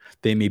Klingon.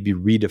 They may be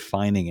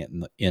redefining it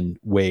in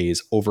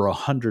ways over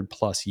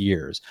 100+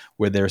 years,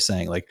 where they're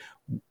saying, like,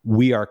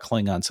 we are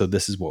Klingon, so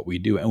this is what we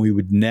do. And we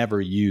would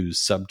never use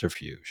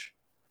subterfuge.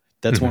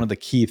 That's one of the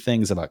key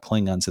things about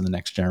Klingons in the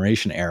Next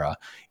Generation era,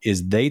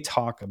 is they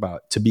talk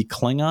about, to be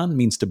Klingon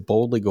means to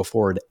boldly go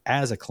forward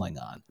as a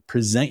Klingon,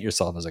 present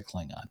yourself as a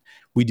Klingon.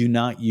 We do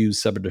not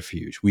use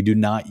subterfuge. We do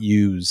not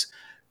use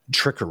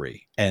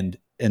trickery, and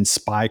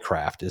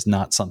spycraft is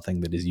not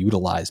something that is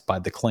utilized by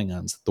the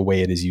Klingons the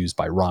way it is used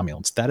by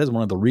Romulans. That is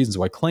one of the reasons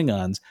why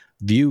Klingons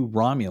view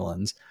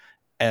Romulans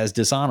as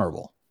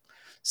dishonorable.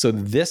 So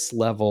this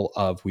level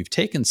of, we've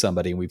taken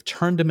somebody and we've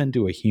turned him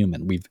into a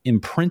human, we've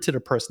imprinted a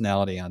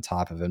personality on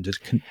top of him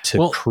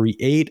to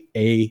create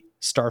a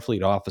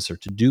Starfleet officer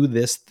to do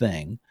this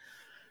thing,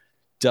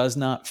 does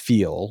not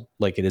feel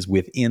like it is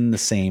within the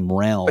same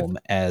realm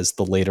as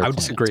the later. I would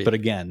disagree. But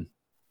again,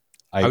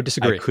 I would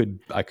disagree.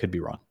 I could be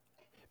wrong.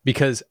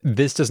 Because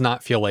this does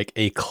not feel like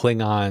a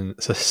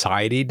Klingon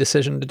society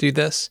decision to do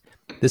this.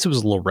 This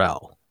was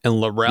L'Rell. And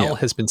L'Rell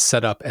has been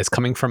set up as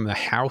coming from the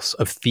house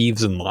of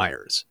thieves and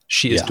liars.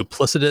 She is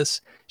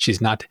duplicitous.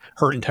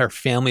 Her entire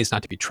family is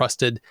not to be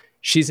trusted.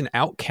 She's an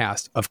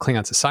outcast of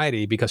Klingon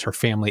society because her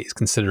family is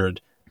considered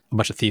a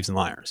bunch of thieves and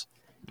liars.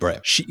 Right.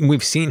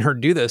 We've seen her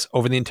do this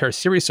over the entire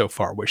series so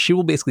far, where she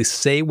will basically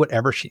say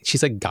whatever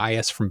she's like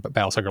Gaius from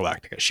Battlestar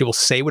Galactica. She will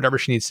say whatever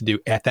she needs to do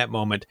at that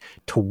moment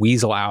to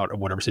weasel out of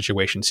whatever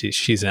situation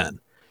she's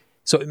in.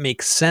 So it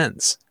makes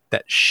sense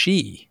that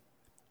she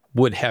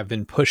would have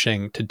been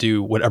pushing to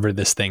do whatever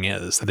this thing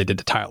is that they did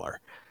to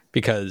Tyler,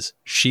 because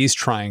she's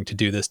trying to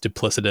do this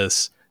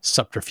duplicitous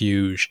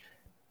subterfuge.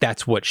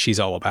 That's what she's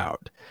all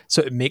about.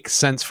 So it makes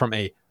sense from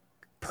a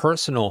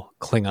personal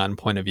Klingon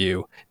point of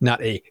view,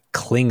 not a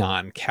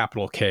Klingon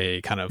capital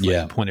K kind of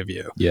point of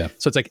view. Yeah.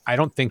 So it's like, I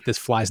don't think this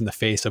flies in the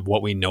face of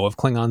what we know of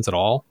Klingons at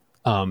all.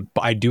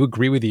 But I do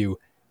agree with you.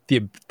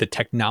 The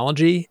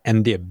technology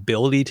and the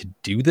ability to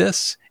do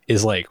this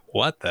is like,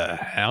 what the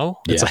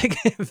hell? It's like,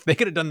 if they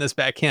could have done this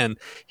back in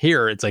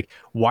here, it's like,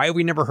 why have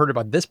we never heard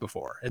about this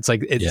before? It's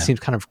like, it seems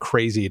kind of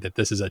crazy that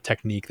this is a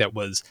technique that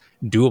was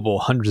doable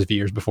hundreds of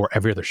years before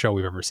every other show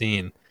we've ever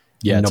seen.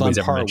 Yeah, it's on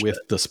par with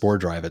the spore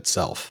drive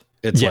itself.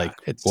 It's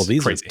it's well,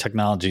 these crazy. are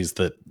technologies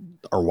that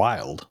are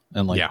wild.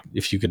 And like, Yeah.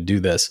 if you could do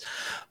this,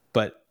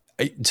 but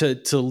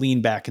to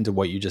lean back into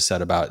what you just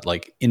said about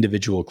like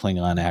individual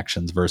Klingon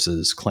actions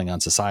versus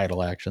Klingon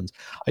societal actions,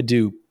 I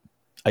do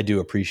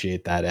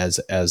appreciate that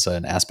as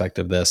an aspect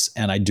of this.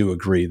 And I do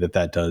agree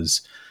that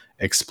does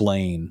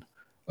explain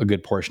a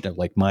good portion of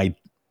like my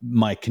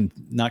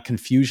not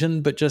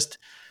confusion, but just,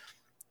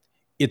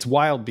 it's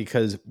wild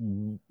because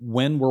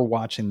when we're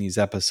watching these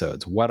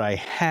episodes, what I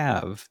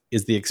have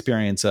is the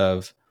experience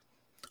of,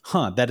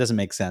 that doesn't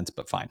make sense,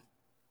 but fine.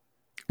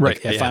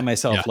 Right. Like, I find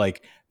myself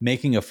like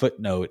making a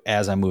footnote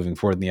as I'm moving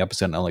forward in the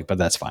episode, and I'm like, but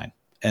that's fine.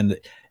 And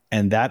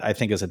that, I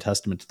think, is a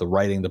testament to the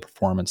writing, the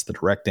performance, the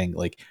directing.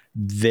 Like,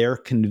 they're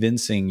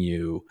convincing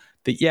you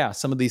that, yeah,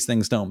 some of these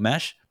things don't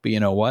mesh, but you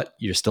know what?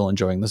 You're still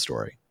enjoying the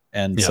story.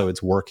 And so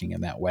it's working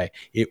in that way.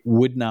 It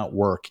would not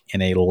work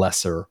in a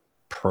lesser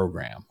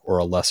program or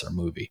a lesser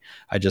movie.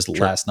 I just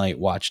last night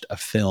watched a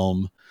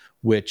film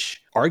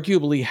which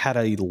arguably had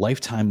a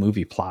Lifetime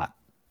movie plot,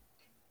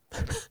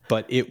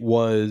 but it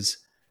was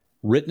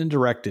written and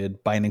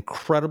directed by an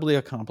incredibly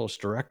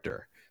accomplished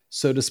director.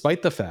 So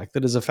despite the fact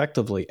that it is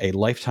effectively a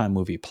Lifetime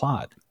movie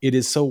plot, it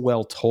is so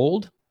well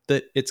told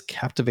that it's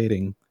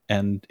captivating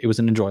and it was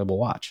an enjoyable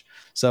watch.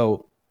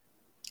 So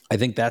I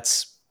think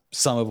that's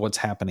some of what's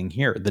happening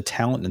here. The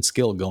talent and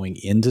skill going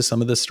into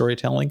some of this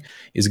storytelling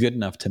is good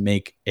enough to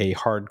make a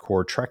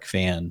hardcore Trek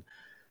fan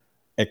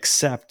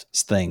accept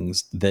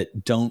things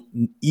that don't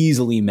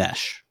easily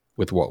mesh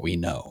with what we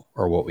know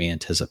or what we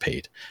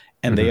anticipate.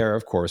 And they are,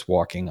 of course,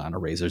 walking on a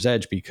razor's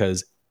edge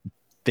because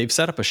they've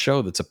set up a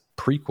show that's a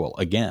prequel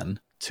again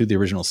to the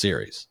original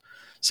series.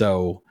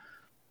 So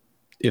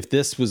if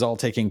this was all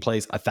taking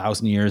place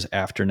 1,000 years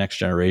after Next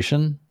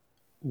Generation,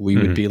 we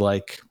would be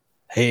like,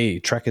 hey,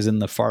 Trek is in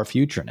the far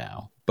future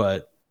now.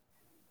 But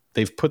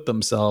they've put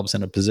themselves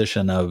in a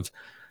position of,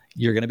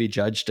 you're going to be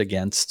judged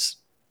against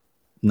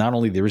not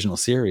only the original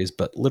series,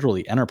 but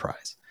literally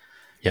Enterprise.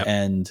 Yep.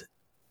 And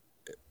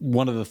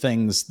one of the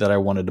things that I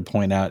wanted to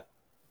point out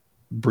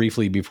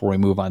briefly before we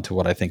move on to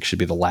what I think should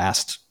be the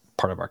last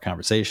part of our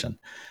conversation,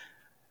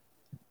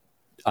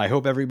 I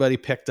hope everybody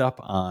picked up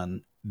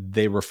on,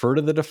 they refer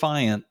to the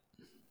Defiant.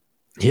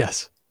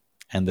 Yes.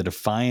 And the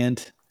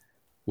Defiant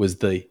was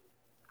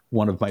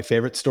one of my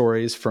favorite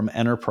stories from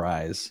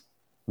Enterprise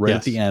right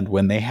at the end,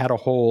 when they had a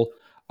whole,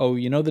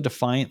 the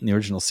Defiant in the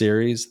original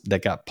series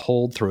that got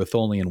pulled through a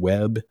Tholian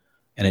web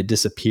and it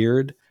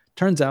disappeared.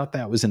 Turns out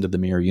that was into the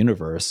Mirror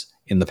Universe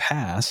in the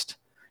past.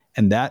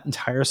 And that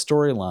entire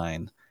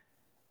storyline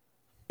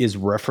is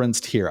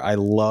referenced here. I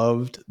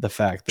loved the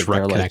fact that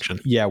Direct they're connection.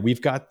 like, yeah,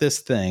 we've got this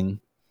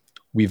thing.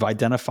 We've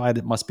identified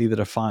it must be the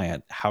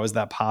Defiant. How is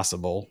that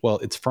possible? Well,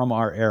 it's from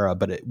our era,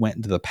 but it went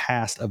into the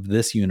past of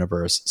this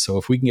universe. So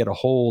if we can get a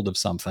hold of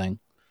something,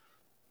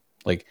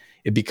 like,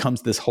 it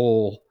becomes this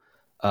whole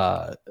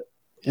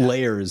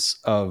layers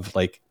of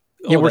like,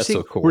 we're seeing,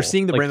 so cool. We're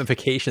seeing the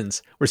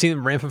ramifications. We're seeing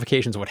the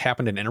ramifications of what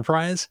happened in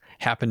Enterprise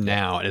happen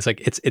now, and it's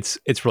like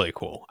it's really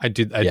cool. I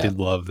did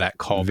love that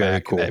callback.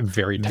 Very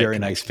cool. Very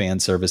nice fan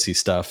servicey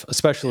stuff.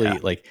 Especially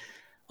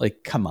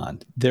like come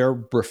on, they're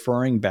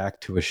referring back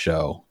to a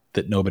show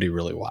that nobody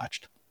really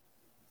watched.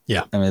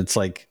 Yeah, I mean, it's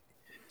like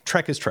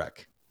Trek is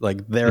Trek.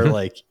 Like, they're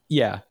like,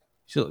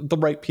 the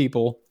right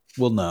people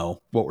will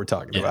know what we're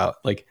talking about.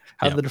 Like,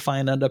 how did the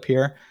Defiant end up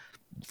here?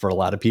 For a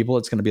lot of people,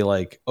 it's going to be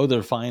like, the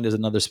Defiant is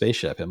another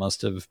spaceship. It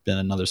must have been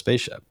another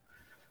spaceship.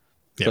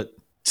 Yep. But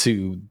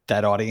to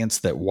that audience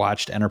that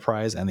watched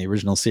Enterprise and the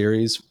original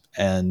series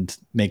and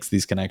makes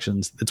these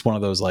connections, it's one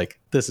of those like,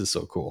 this is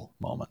so cool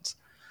moments.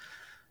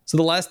 So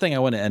the last thing I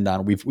want to end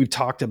on, we've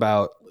talked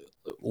about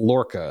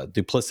Lorca,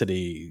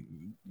 duplicity,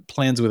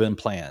 plans within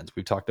plans.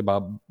 We've talked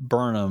about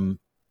Burnham,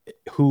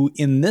 who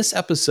in this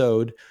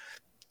episode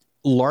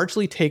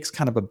largely takes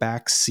kind of a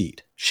back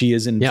seat. She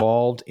is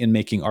involved in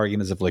making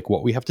arguments of like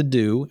what we have to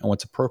do and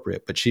what's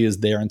appropriate, but she is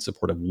there in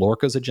support of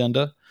Lorca's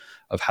agenda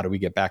of how do we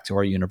get back to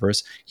our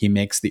universe. He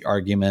makes the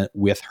argument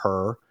with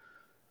her.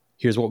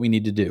 Here's what we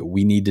need to do.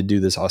 We need to do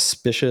this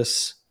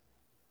auspicious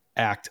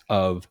act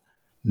of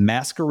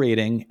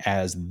masquerading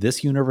as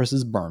this universe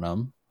is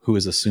Burnham, who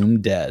is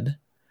assumed dead,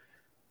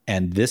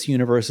 and this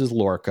universe is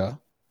Lorca,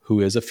 who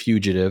is a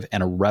fugitive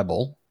and a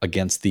rebel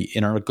against the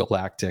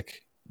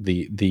intergalactic,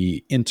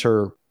 the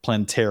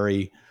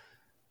interplanetary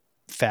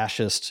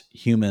fascist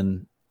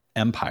human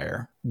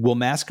empire. We'll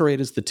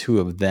masquerade as the two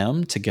of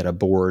them to get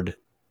aboard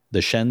the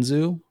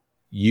Shenzhou.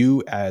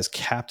 You, as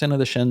captain of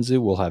the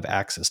Shenzhou, will have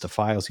access to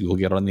files. You will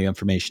get on the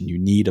information you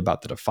need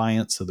about the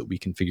Defiant so that we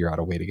can figure out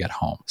a way to get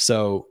home.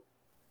 So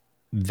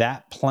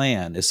that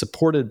plan is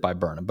supported by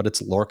Burnham, but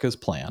it's Lorca's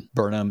plan.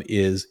 Burnham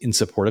is in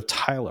support of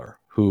Tyler,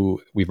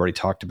 who we've already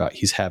talked about.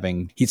 He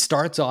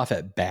starts off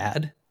at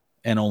bad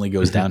and only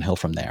goes downhill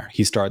from there.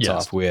 He starts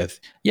off with,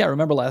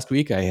 remember last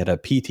week I had a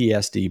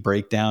PTSD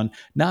breakdown.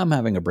 Now I'm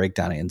having a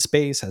breakdown in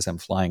space as I'm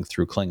flying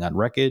through Klingon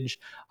wreckage.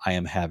 I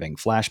am having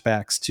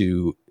flashbacks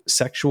to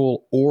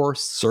sexual or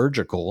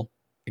surgical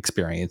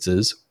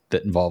experiences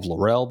that involve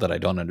Laurel that I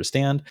don't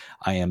understand.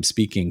 I am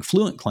speaking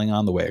fluent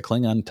Klingon the way a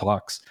Klingon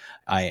talks.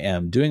 I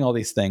am doing all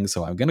these things.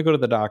 So I'm going to go to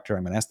the doctor.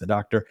 I'm going to ask the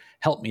doctor,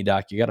 help me,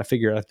 doc. You got to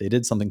figure out if they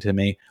did something to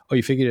me. Oh,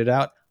 you figured it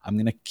out? I'm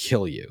going to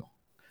kill you.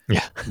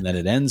 Yeah. And then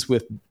it ends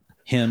with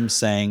him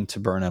saying to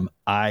Burnham,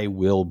 I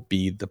will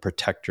be the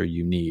protector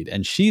you need.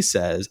 And she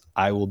says,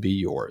 I will be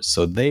yours.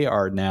 So they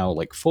are now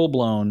like full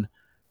blown,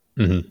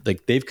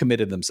 like they've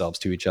committed themselves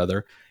to each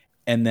other,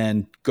 and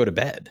then go to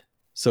bed.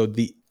 So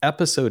the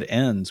episode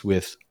ends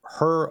with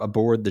her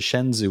aboard the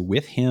Shenzhou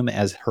with him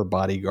as her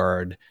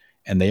bodyguard,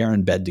 and they are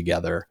in bed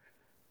together,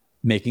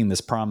 making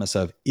this promise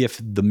of,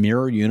 if the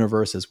mirror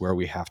universe is where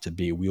we have to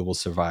be, we will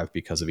survive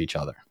because of each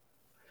other.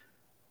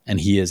 And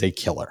he is a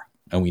killer,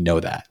 and we know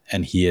that.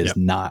 And he is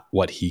not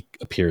what he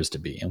appears to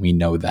be, and we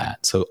know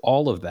that. So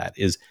all of that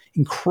is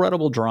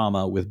incredible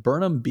drama, with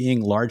Burnham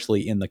being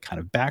largely in the kind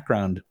of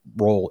background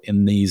role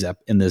in these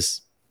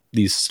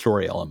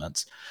story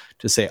elements,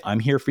 to say, I'm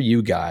here for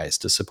you guys,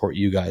 to support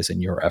you guys in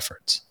your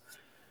efforts.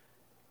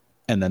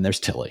 And then there's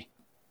Tilly.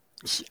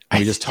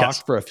 We just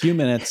talked for a few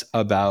minutes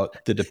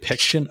about the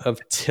depiction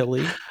of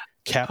Tilly,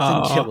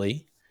 Captain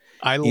Tilly.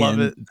 I love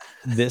it.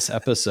 This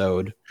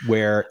episode,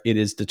 where it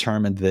is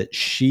determined that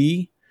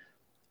she,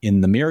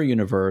 in the mirror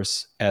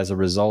universe, as a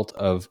result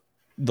of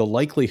the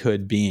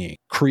likelihood being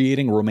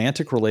creating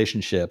romantic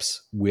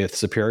relationships with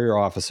superior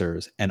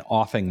officers and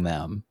offing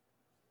them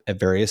at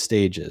various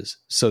stages,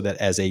 so that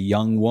as a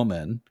young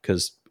woman,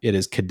 because it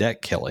is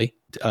Cadet Tilly,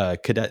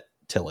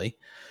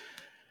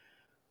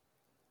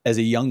 as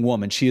a young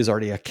woman, she is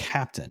already a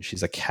captain.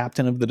 She's a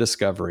captain of the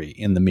Discovery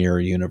in the mirror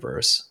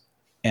universe.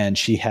 And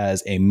she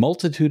has a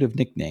multitude of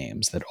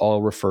nicknames that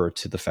all refer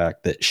to the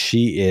fact that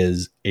she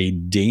is a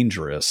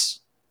dangerous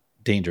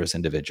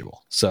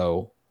individual.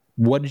 So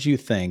what did you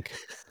think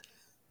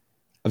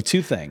of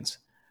two things?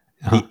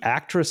 The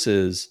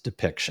actress's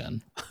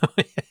depiction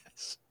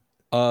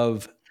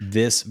of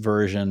this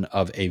version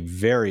of a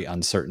very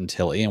uncertain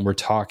Tilly, and we're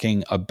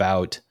talking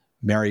about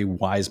Mary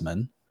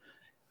Wiseman.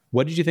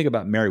 What did you think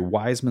about Mary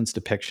Wiseman's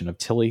depiction of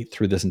Tilly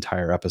through this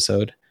entire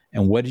episode?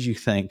 And what did you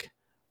think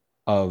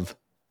of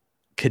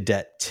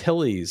Cadet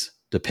Tilly's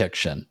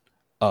depiction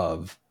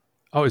of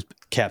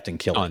Captain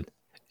Killen?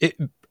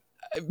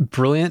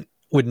 Brilliant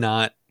would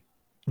not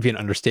be an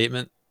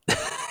understatement.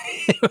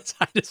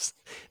 This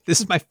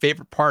is my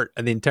favorite part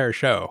of the entire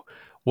show,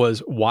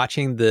 was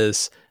watching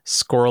this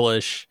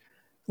squirrelish,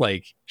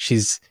 like,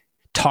 she's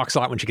talks a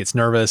lot when she gets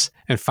nervous,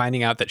 and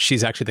finding out that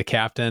she's actually the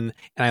captain.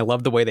 And I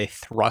love the way they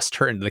thrust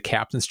her into the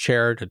captain's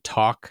chair to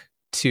talk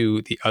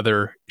to the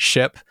other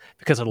ship,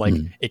 because they're like,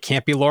 it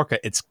can't be Lorca,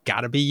 it's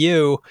got to be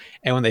you.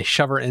 And when they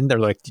shove her in, they're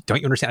like, don't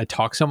you understand I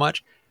talk so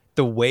much?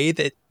 The way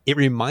that it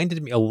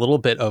reminded me a little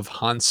bit of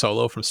Han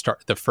Solo from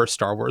the first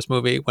Star Wars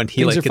movie, when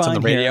he Things gets on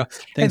the radio.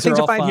 Things are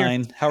all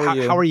fine. Here. How are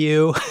you? How are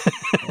you?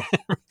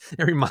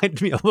 It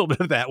reminded me a little bit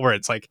of that, where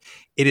it's like,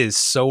 it is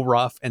so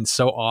rough and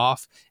so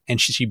off, and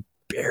she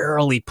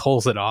barely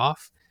pulls it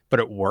off, but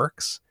it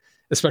works.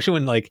 Especially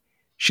when, like,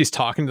 she's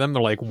talking to them,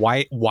 they're like,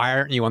 why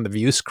aren't you on the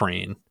view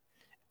screen?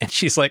 And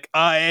she's like,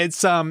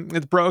 it's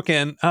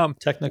broken.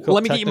 Technical.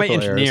 Let me get you my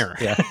engineer.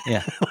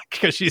 Yeah.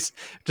 Because she's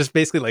just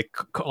basically like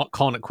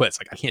calling it quits.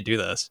 Like, I can't do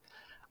this.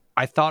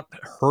 I thought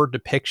her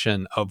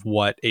depiction of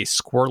what a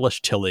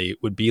squirrelish Tilly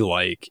would be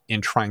like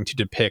in trying to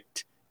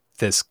depict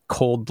this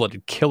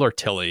cold-blooded killer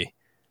Tilly,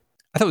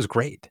 I thought it was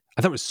great.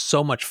 I thought it was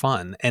so much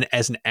fun. And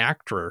as an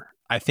actor,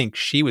 I think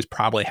she was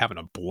probably having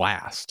a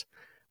blast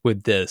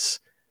with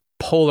this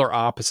polar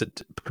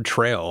opposite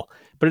portrayal.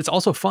 But it's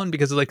also fun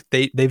because, like,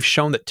 they've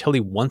shown that Tilly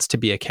wants to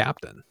be a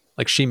captain.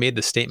 Like, she made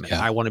the statement,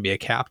 I want to be a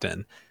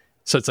captain.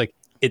 So it's like,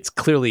 it's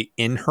clearly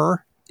in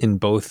her in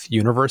both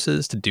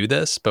universes to do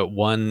this, but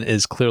one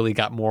is clearly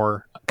got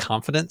more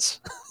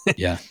confidence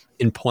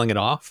in pulling it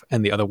off,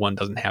 and the other one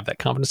doesn't have that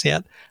confidence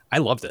yet. I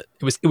loved it.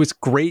 It was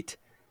great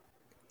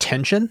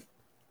tension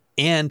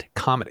and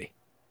comedy.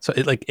 So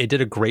it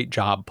did a great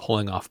job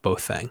pulling off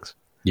both things.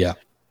 Yeah.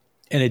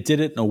 And it did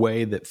it in a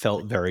way that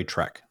felt very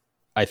Trek.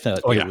 I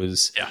thought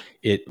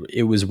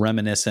it was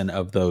reminiscent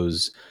of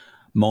those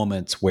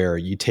moments where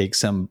you take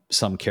some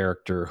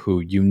character who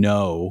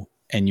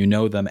and you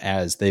know them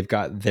as they've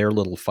got their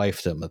little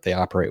fiefdom that they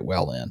operate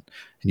well in, and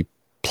you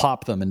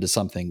plop them into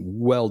something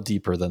well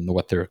deeper than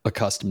what they're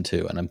accustomed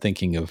to. And I'm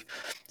thinking of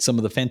some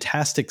of the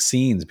fantastic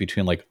scenes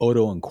between, like,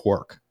 Odo and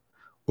Quark,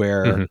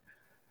 where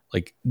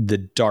like the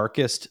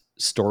darkest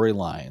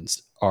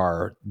storylines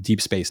are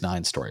Deep Space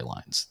Nine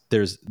storylines.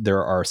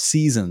 There are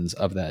seasons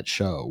of that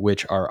show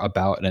which are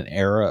about an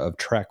era of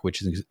Trek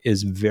which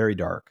is very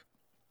dark,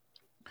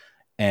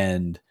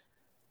 and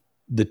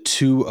the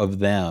two of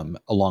them,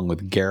 along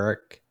with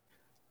Garak,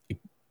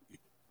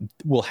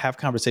 will have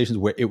conversations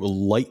where it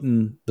will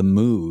lighten the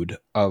mood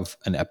of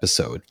an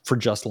episode for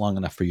just long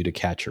enough for you to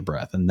catch your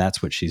breath. And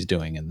that's what she's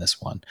doing in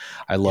this one.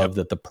 I love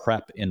that the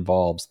prep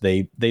involves,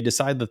 they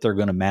decide that they're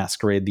going to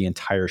masquerade the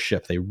entire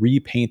ship. They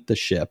repaint the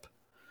ship,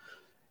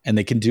 and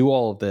they can do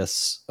all of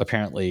this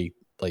apparently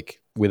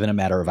like within a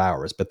matter of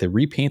hours, but they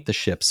repaint the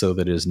ship so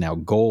that it is now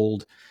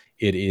gold.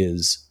 It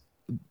is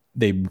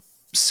they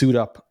suit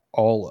up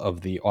all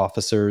of the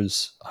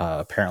officers,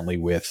 apparently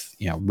with,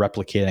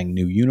 replicating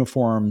new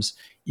uniforms,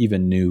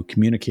 even new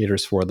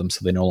communicators for them.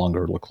 So they no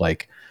longer look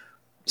like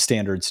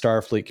standard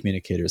Starfleet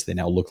communicators. They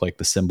now look like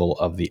the symbol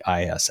of the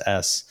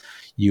ISS.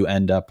 You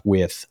end up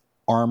with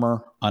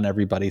armor on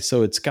everybody.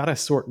 So it's got a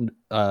sort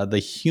of, the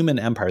human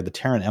empire, the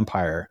Terran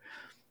Empire,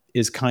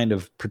 is kind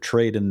of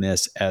portrayed in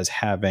this as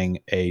having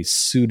a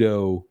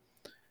pseudo,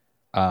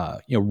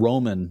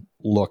 Roman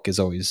look is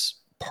always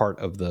part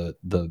of the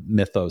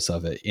mythos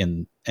of it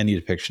in any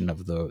depiction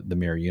of the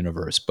mirror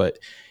universe. But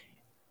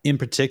in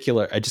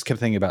particular, I just kept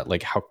thinking about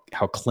like how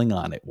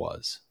Klingon it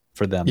was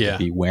for them to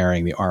be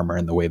wearing the armor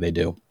in the way they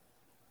do.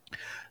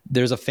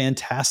 There's a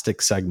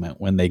fantastic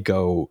segment when they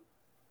go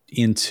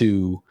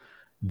into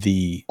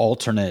the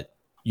alternate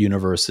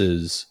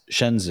universe's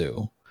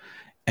Shenzhou,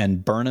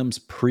 and Burnham's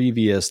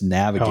previous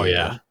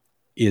navigator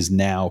is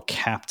now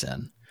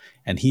captain,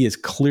 and he is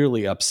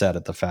clearly upset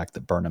at the fact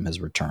that Burnham has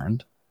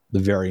returned. The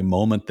very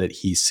moment that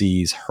he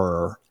sees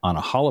her on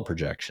a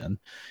holoprojection,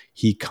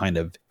 he kind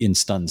of in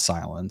stunned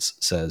silence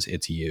says,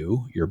 "It's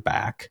you, you're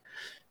back."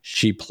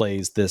 She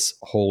plays this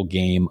whole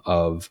game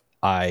of,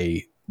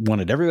 I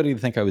wanted everybody to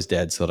think I was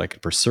dead so that I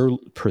could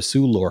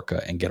pursue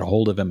Lorca and get a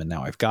hold of him, and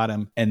now I've got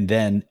him. And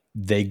then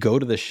they go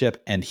to the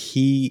ship, and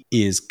he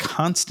is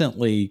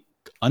constantly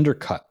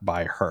undercut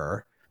by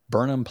her.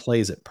 Burnham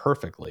plays it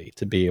perfectly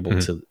to be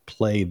able to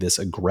play this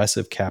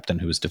aggressive captain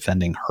who is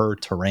defending her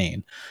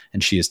terrain.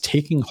 And she is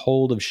taking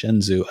hold of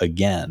Shenzhou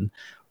again,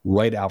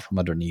 right out from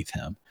underneath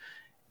him.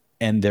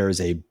 And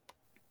there's a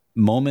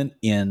moment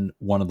in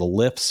one of the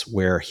lifts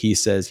where he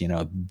says,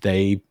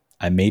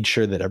 I made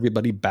sure that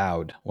everybody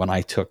bowed when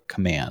I took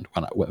command.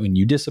 When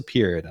you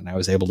disappeared and I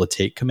was able to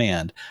take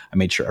command, I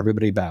made sure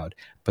everybody bowed,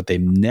 but they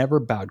never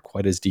bowed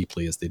quite as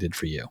deeply as they did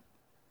for you.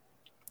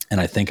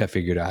 And I think I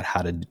figured out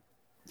how to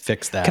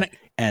fix that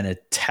and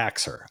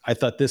attacks her. I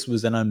thought this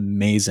was an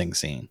amazing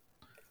scene.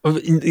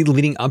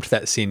 Leading up to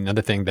that scene,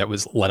 another thing that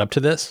was led up to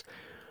this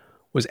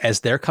was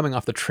as they're coming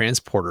off the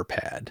transporter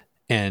pad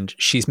and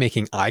she's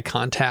making eye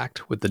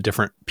contact with the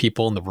different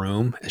people in the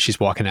room as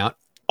she's walking out,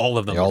 all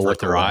of them avert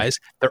their eyes.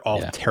 They're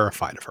all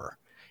terrified of her.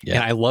 Yeah.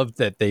 And I loved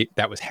that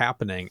that was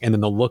happening. And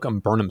then the look on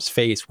Burnham's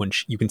face when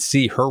you can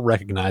see her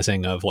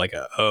recognizing of like,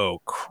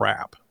 oh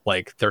crap,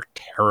 like they're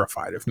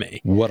terrified of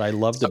me. What I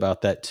loved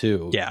about that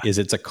too is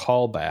it's a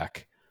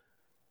callback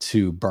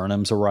to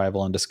Burnham's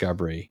arrival on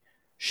Discovery.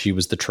 She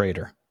was the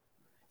traitor.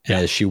 And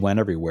as she went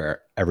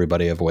everywhere,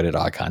 everybody avoided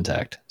eye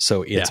contact.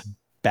 So it's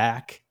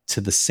back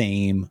to the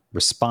same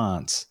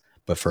response,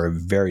 but for a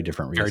very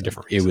different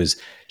reason.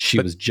 She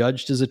was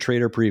judged as a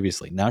traitor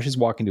previously. Now she's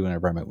walking to an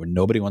environment where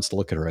nobody wants to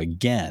look at her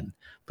again.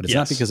 But it's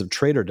not because of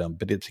traitordom,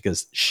 but it's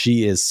because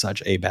she is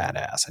such a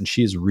badass, and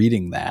she is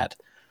reading that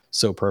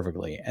so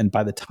perfectly. And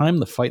by the time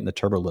the fight in the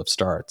turbolift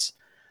starts,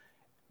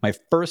 my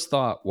first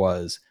thought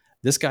was,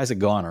 this guy's a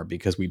goner,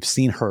 because we've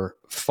seen her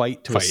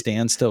fight to a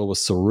standstill with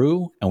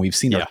Saru, and we've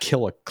seen her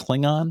kill a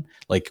Klingon.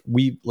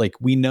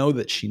 We know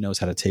that she knows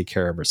how to take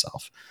care of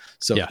herself.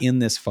 So in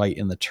this fight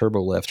in the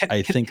turbolift,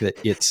 I think that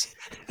it's,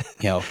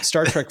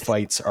 Star Trek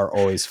fights are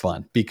always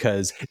fun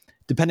because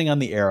depending on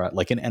the era,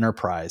 like in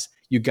Enterprise,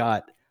 you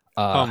got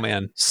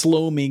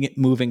slow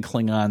moving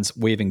Klingons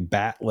waving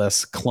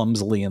batless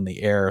clumsily in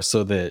the air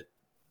so that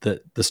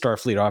the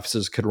Starfleet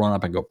officers could run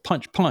up and go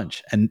punch,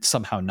 punch, and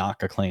somehow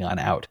knock a Klingon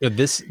out.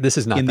 This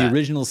is not in the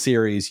original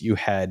series. You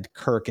had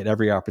Kirk at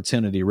every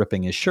opportunity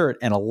ripping his shirt,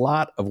 and a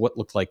lot of what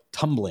looked like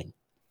tumbling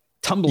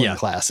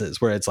classes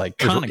where it's like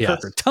Khan and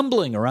Kirk are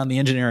tumbling around the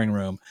engineering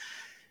room.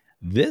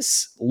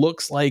 This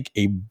looks like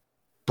a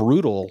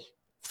brutal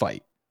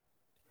fight.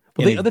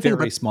 Well, the other thing,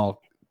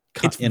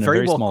 it's in a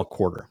very small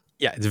quarter.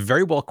 Yeah, it's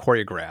very well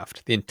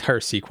choreographed, the entire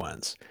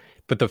sequence.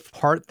 But the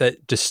part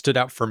that just stood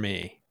out for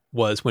me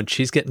was when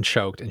she's getting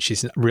choked and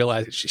she's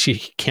realized she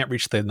can't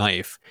reach the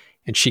knife,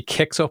 and she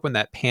kicks open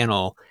that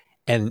panel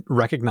and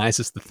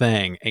recognizes the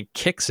thing and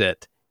kicks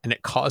it, and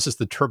it causes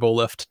the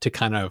turbolift to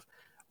kind of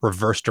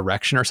reverse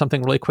direction or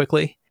something really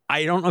quickly.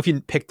 I don't know if you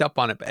picked up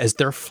on it, but as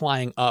they're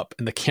flying up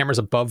and the camera's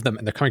above them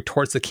and they're coming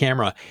towards the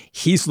camera,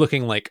 he's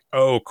looking like,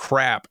 oh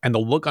crap. And the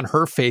look on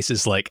her face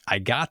is like, I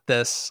got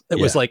this. It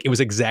was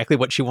exactly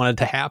what she wanted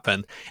to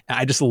happen. And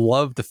I just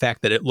love the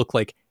fact that it looked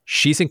like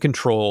she's in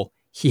control.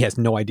 He has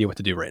no idea what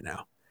to do right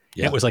now.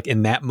 Yeah. It was like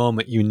in that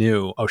moment you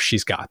knew, oh,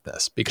 she's got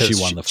this because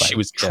she won the fight. She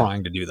was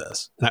trying to do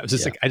this. And I was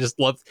just like, I just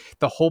love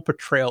the whole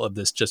portrayal of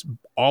this just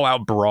all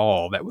out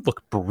brawl that would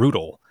look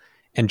brutal,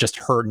 and just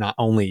her not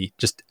only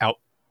just out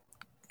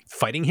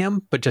fighting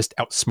him, but just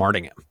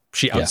outsmarting him.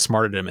 She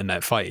outsmarted him in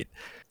that fight.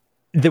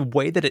 The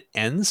way that it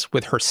ends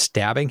with her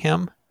stabbing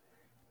him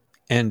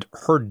and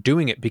her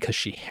doing it because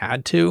she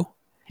had to,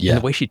 and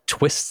the way she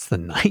twists the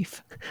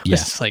knife,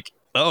 it's like,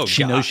 oh,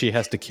 she knows she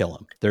has to kill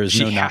him. There's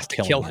no not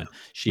killing him.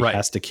 She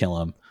has to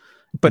kill him.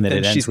 But then it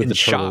ends she's with in the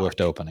shock.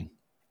 turbolift opening.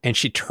 And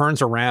she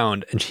turns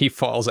around and he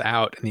falls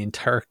out, and the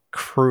entire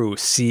crew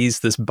sees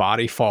this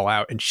body fall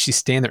out, and she's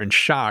standing there in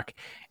shock.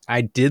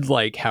 I did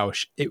like how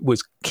it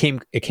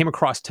came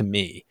across to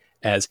me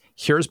as,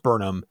 here's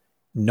Burnham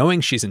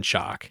knowing she's in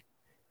shock,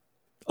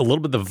 a little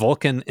bit of the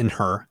Vulcan in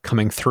her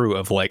coming through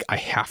of like, I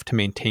have to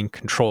maintain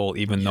control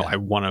even though I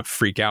want to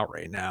freak out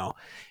right now,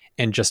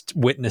 and just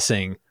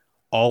witnessing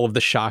all of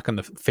the shock on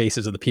the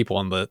faces of the people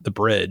on the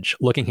bridge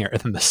looking here, and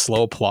then the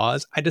slow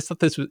applause. I just thought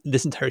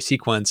this entire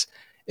sequence,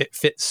 it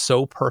fits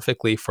so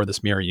perfectly for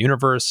this mirror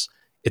universe.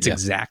 It's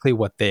exactly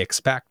what they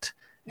expect.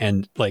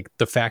 And like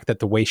the fact that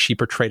the way she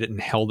portrayed it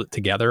and held it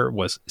together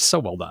was so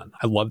well done.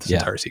 I love this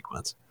entire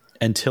sequence.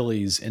 And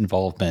Tilly's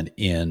involvement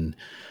in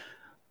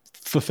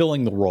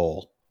fulfilling the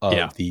role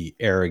of the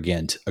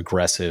arrogant,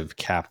 aggressive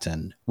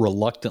captain,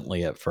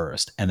 reluctantly at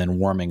first, and then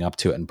warming up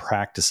to it and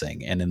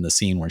practicing. And in the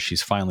scene where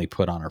she's finally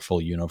put on her full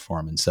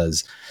uniform and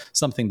says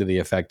something to the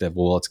effect of,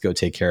 well, let's go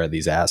take care of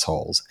these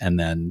assholes. And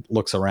then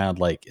looks around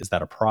like, is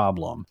that a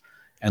problem?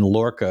 And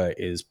Lorca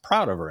is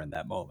proud of her in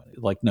that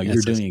moment. Like, no,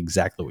 you're doing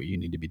exactly what you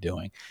need to be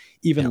doing.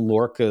 Even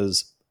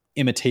Lorca's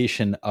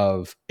imitation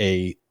of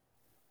a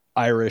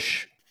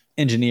Irish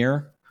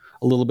engineer,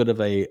 a little bit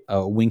of a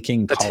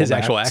winking callback. That's his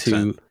actual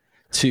accent.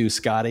 To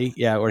Scotty,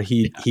 where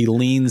he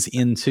leans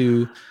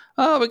into,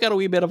 we got a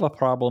wee bit of a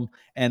problem,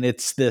 and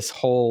it's this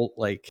whole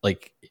like,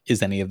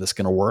 is any of this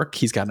going to work?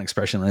 He's got an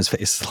expression on his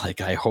face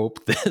like, I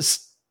hope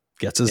this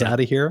gets us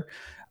out of here.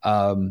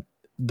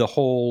 The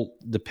whole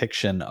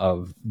depiction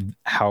of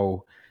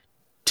how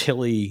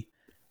Tilly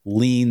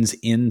leans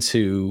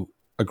into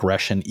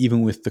aggression,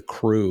 even with the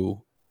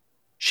crew,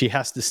 she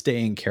has to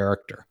stay in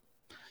character,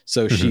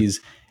 so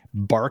she's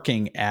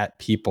barking at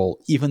people,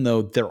 even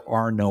though there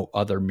are no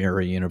other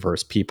mirror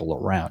universe people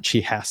around.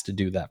 She has to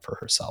do that for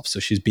herself. So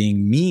she's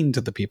being mean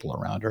to the people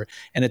around her.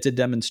 And it's a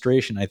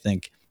demonstration, I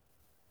think,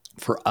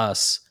 for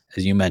us,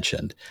 as you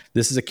mentioned,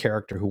 this is a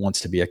character who wants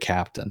to be a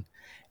captain.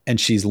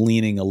 And she's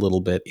leaning a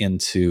little bit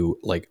into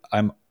like,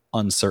 I'm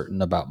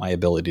uncertain about my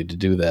ability to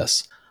do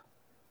this,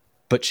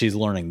 but she's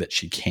learning that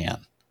she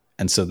can.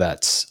 And so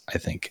that's, I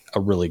think,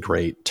 a really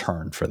great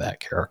turn for that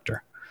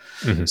character.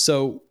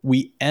 So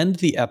we end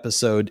the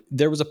episode.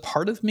 There was a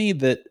part of me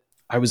that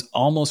I was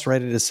almost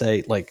ready to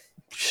say, like,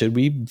 should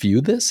we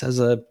view this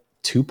as a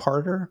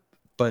two-parter?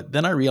 But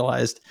then I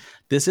realized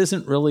this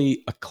isn't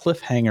really a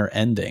cliffhanger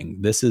ending.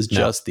 This is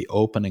just the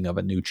opening of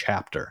a new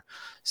chapter.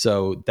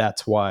 So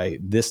that's why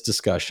this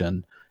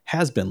discussion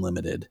has been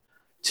limited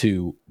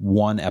to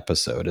one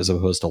episode as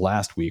opposed to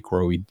last week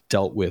where we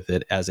dealt with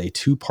it as a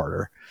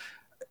two-parter.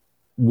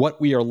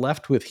 What we are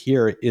left with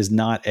here is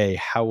not a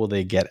how will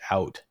they get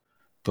out,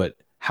 but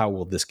how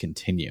will this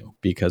continue?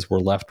 Because we're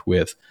left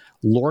with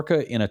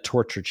Lorca in a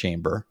torture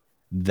chamber.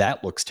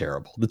 That looks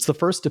terrible. That's the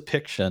first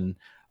depiction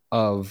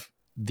of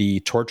the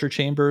torture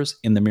chambers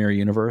in the mirror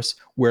universe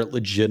where it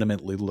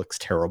legitimately looks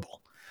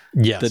terrible.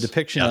 Yes. The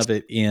depiction of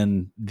it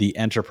in the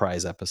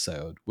Enterprise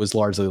episode was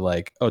largely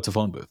like, oh, it's a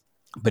phone booth.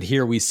 But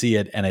here we see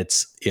it, and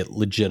it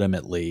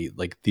legitimately,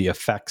 like, the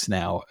effects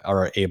now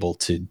are able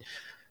to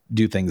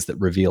do things that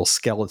reveal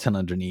skeleton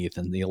underneath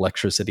and the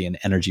electricity and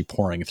energy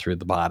pouring through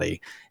the body.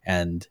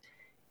 And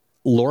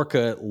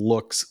Lorca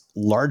looks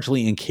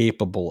largely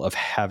incapable of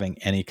having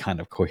any kind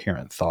of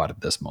coherent thought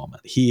at this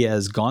moment. He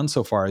has gone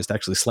so far as to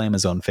actually slam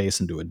his own face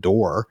into a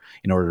door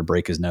in order to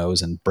break his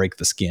nose and break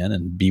the skin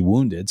and be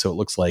wounded. So it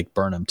looks like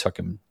Burnham took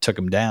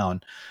him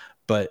down.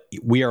 But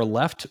we are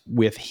left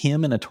with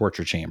him in a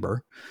torture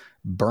chamber,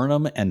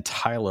 Burnham and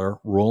Tyler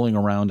rolling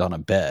around on a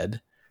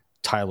bed.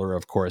 Tyler,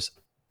 of course,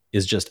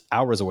 is just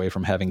hours away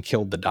from having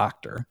killed the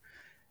doctor.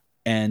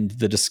 And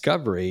the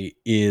Discovery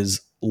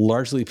is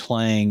largely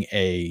playing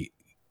a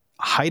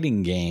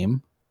hiding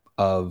game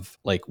of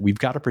like, we've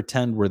got to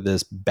pretend we're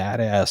this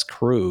badass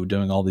crew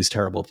doing all these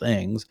terrible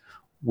things,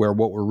 where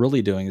what we're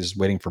really doing is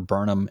waiting for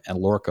Burnham and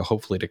Lorca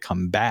hopefully to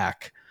come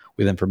back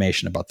with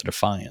information about the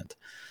Defiant.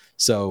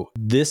 So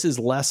this is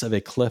less of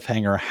a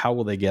cliffhanger, how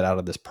will they get out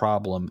of this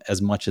problem,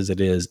 as much as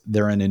it is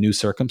they're in a new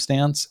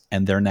circumstance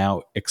and they're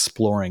now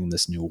exploring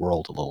this new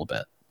world a little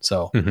bit.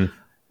 So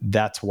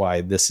that's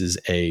why this is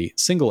a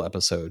single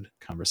episode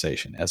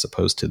conversation as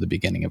opposed to the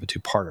beginning of a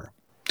two-parter.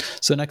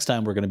 So next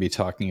time we're going to be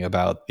talking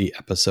about the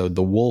episode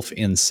The Wolf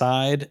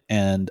Inside.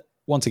 And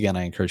once again,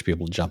 I encourage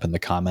people to jump in the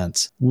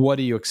comments. What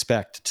do you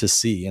expect to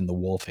see in The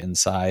Wolf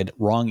Inside?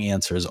 Wrong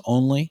answers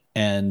only.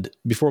 And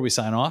before we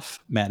sign off,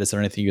 Matt, is there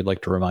anything you'd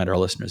like to remind our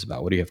listeners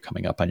about? What do you have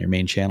coming up on your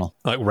main channel?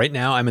 Right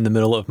now, I'm in the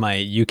middle of my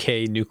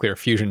UK nuclear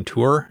fusion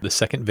tour. The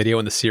second video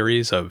in the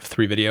series of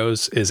 3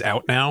 videos is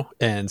out now.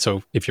 And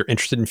so if you're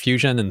interested in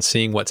fusion and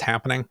seeing what's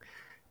happening,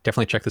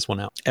 definitely check this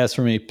one out. As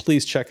for me,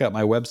 please check out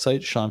my website,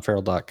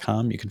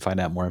 SeanFarrell.com. You can find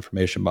out more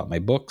information about my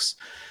books.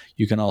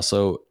 You can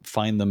also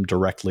find them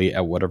directly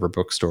at whatever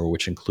bookstore,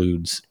 which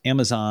includes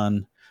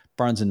Amazon,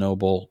 Barnes &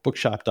 Noble,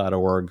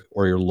 bookshop.org,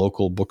 or your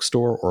local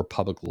bookstore or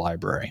public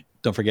library.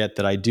 Don't forget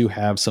that I do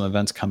have some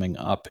events coming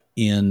up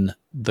in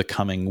the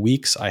coming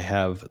weeks. I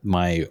have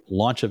my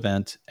launch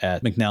event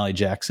at McNally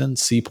Jackson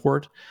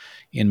Seaport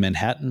in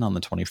Manhattan on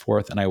the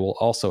 24th, and I will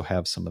also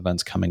have some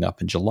events coming up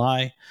in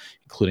July,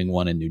 including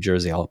one in New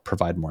Jersey. I'll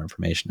provide more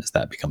information as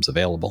that becomes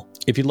available.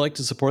 If you'd like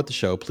to support the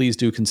show, please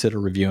do consider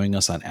reviewing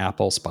us on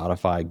Apple,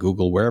 Spotify,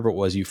 Google, wherever it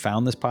was you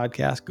found this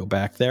podcast. Go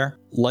back there,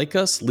 like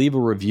us, leave a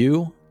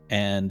review,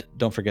 and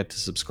don't forget to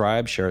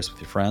subscribe, share us with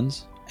your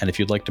friends. And if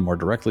you'd like to more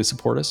directly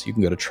support us, you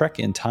can go to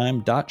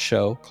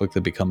trekintime.show, click the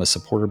Become a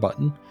Supporter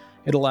button.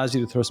 It allows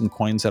you to throw some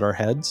coins at our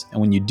heads. And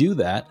when you do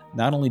that,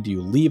 not only do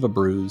you leave a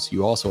bruise,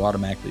 you also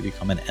automatically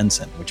become an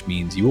ensign, which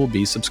means you will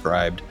be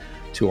subscribed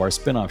to our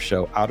spin-off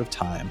show, Out of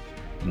Time,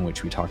 in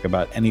which we talk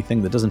about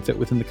anything that doesn't fit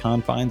within the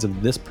confines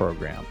of this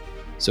program.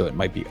 So it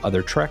might be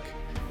other Trek,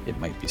 it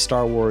might be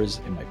Star Wars,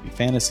 it might be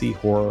fantasy,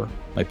 horror,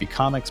 it might be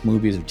comics,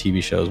 movies, or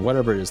TV shows,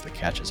 whatever it is that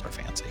catches our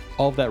fancy.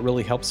 All of that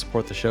really helps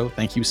support the show.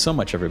 Thank you so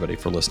much, everybody,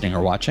 for listening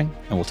or watching,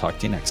 and we'll talk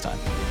to you next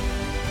time.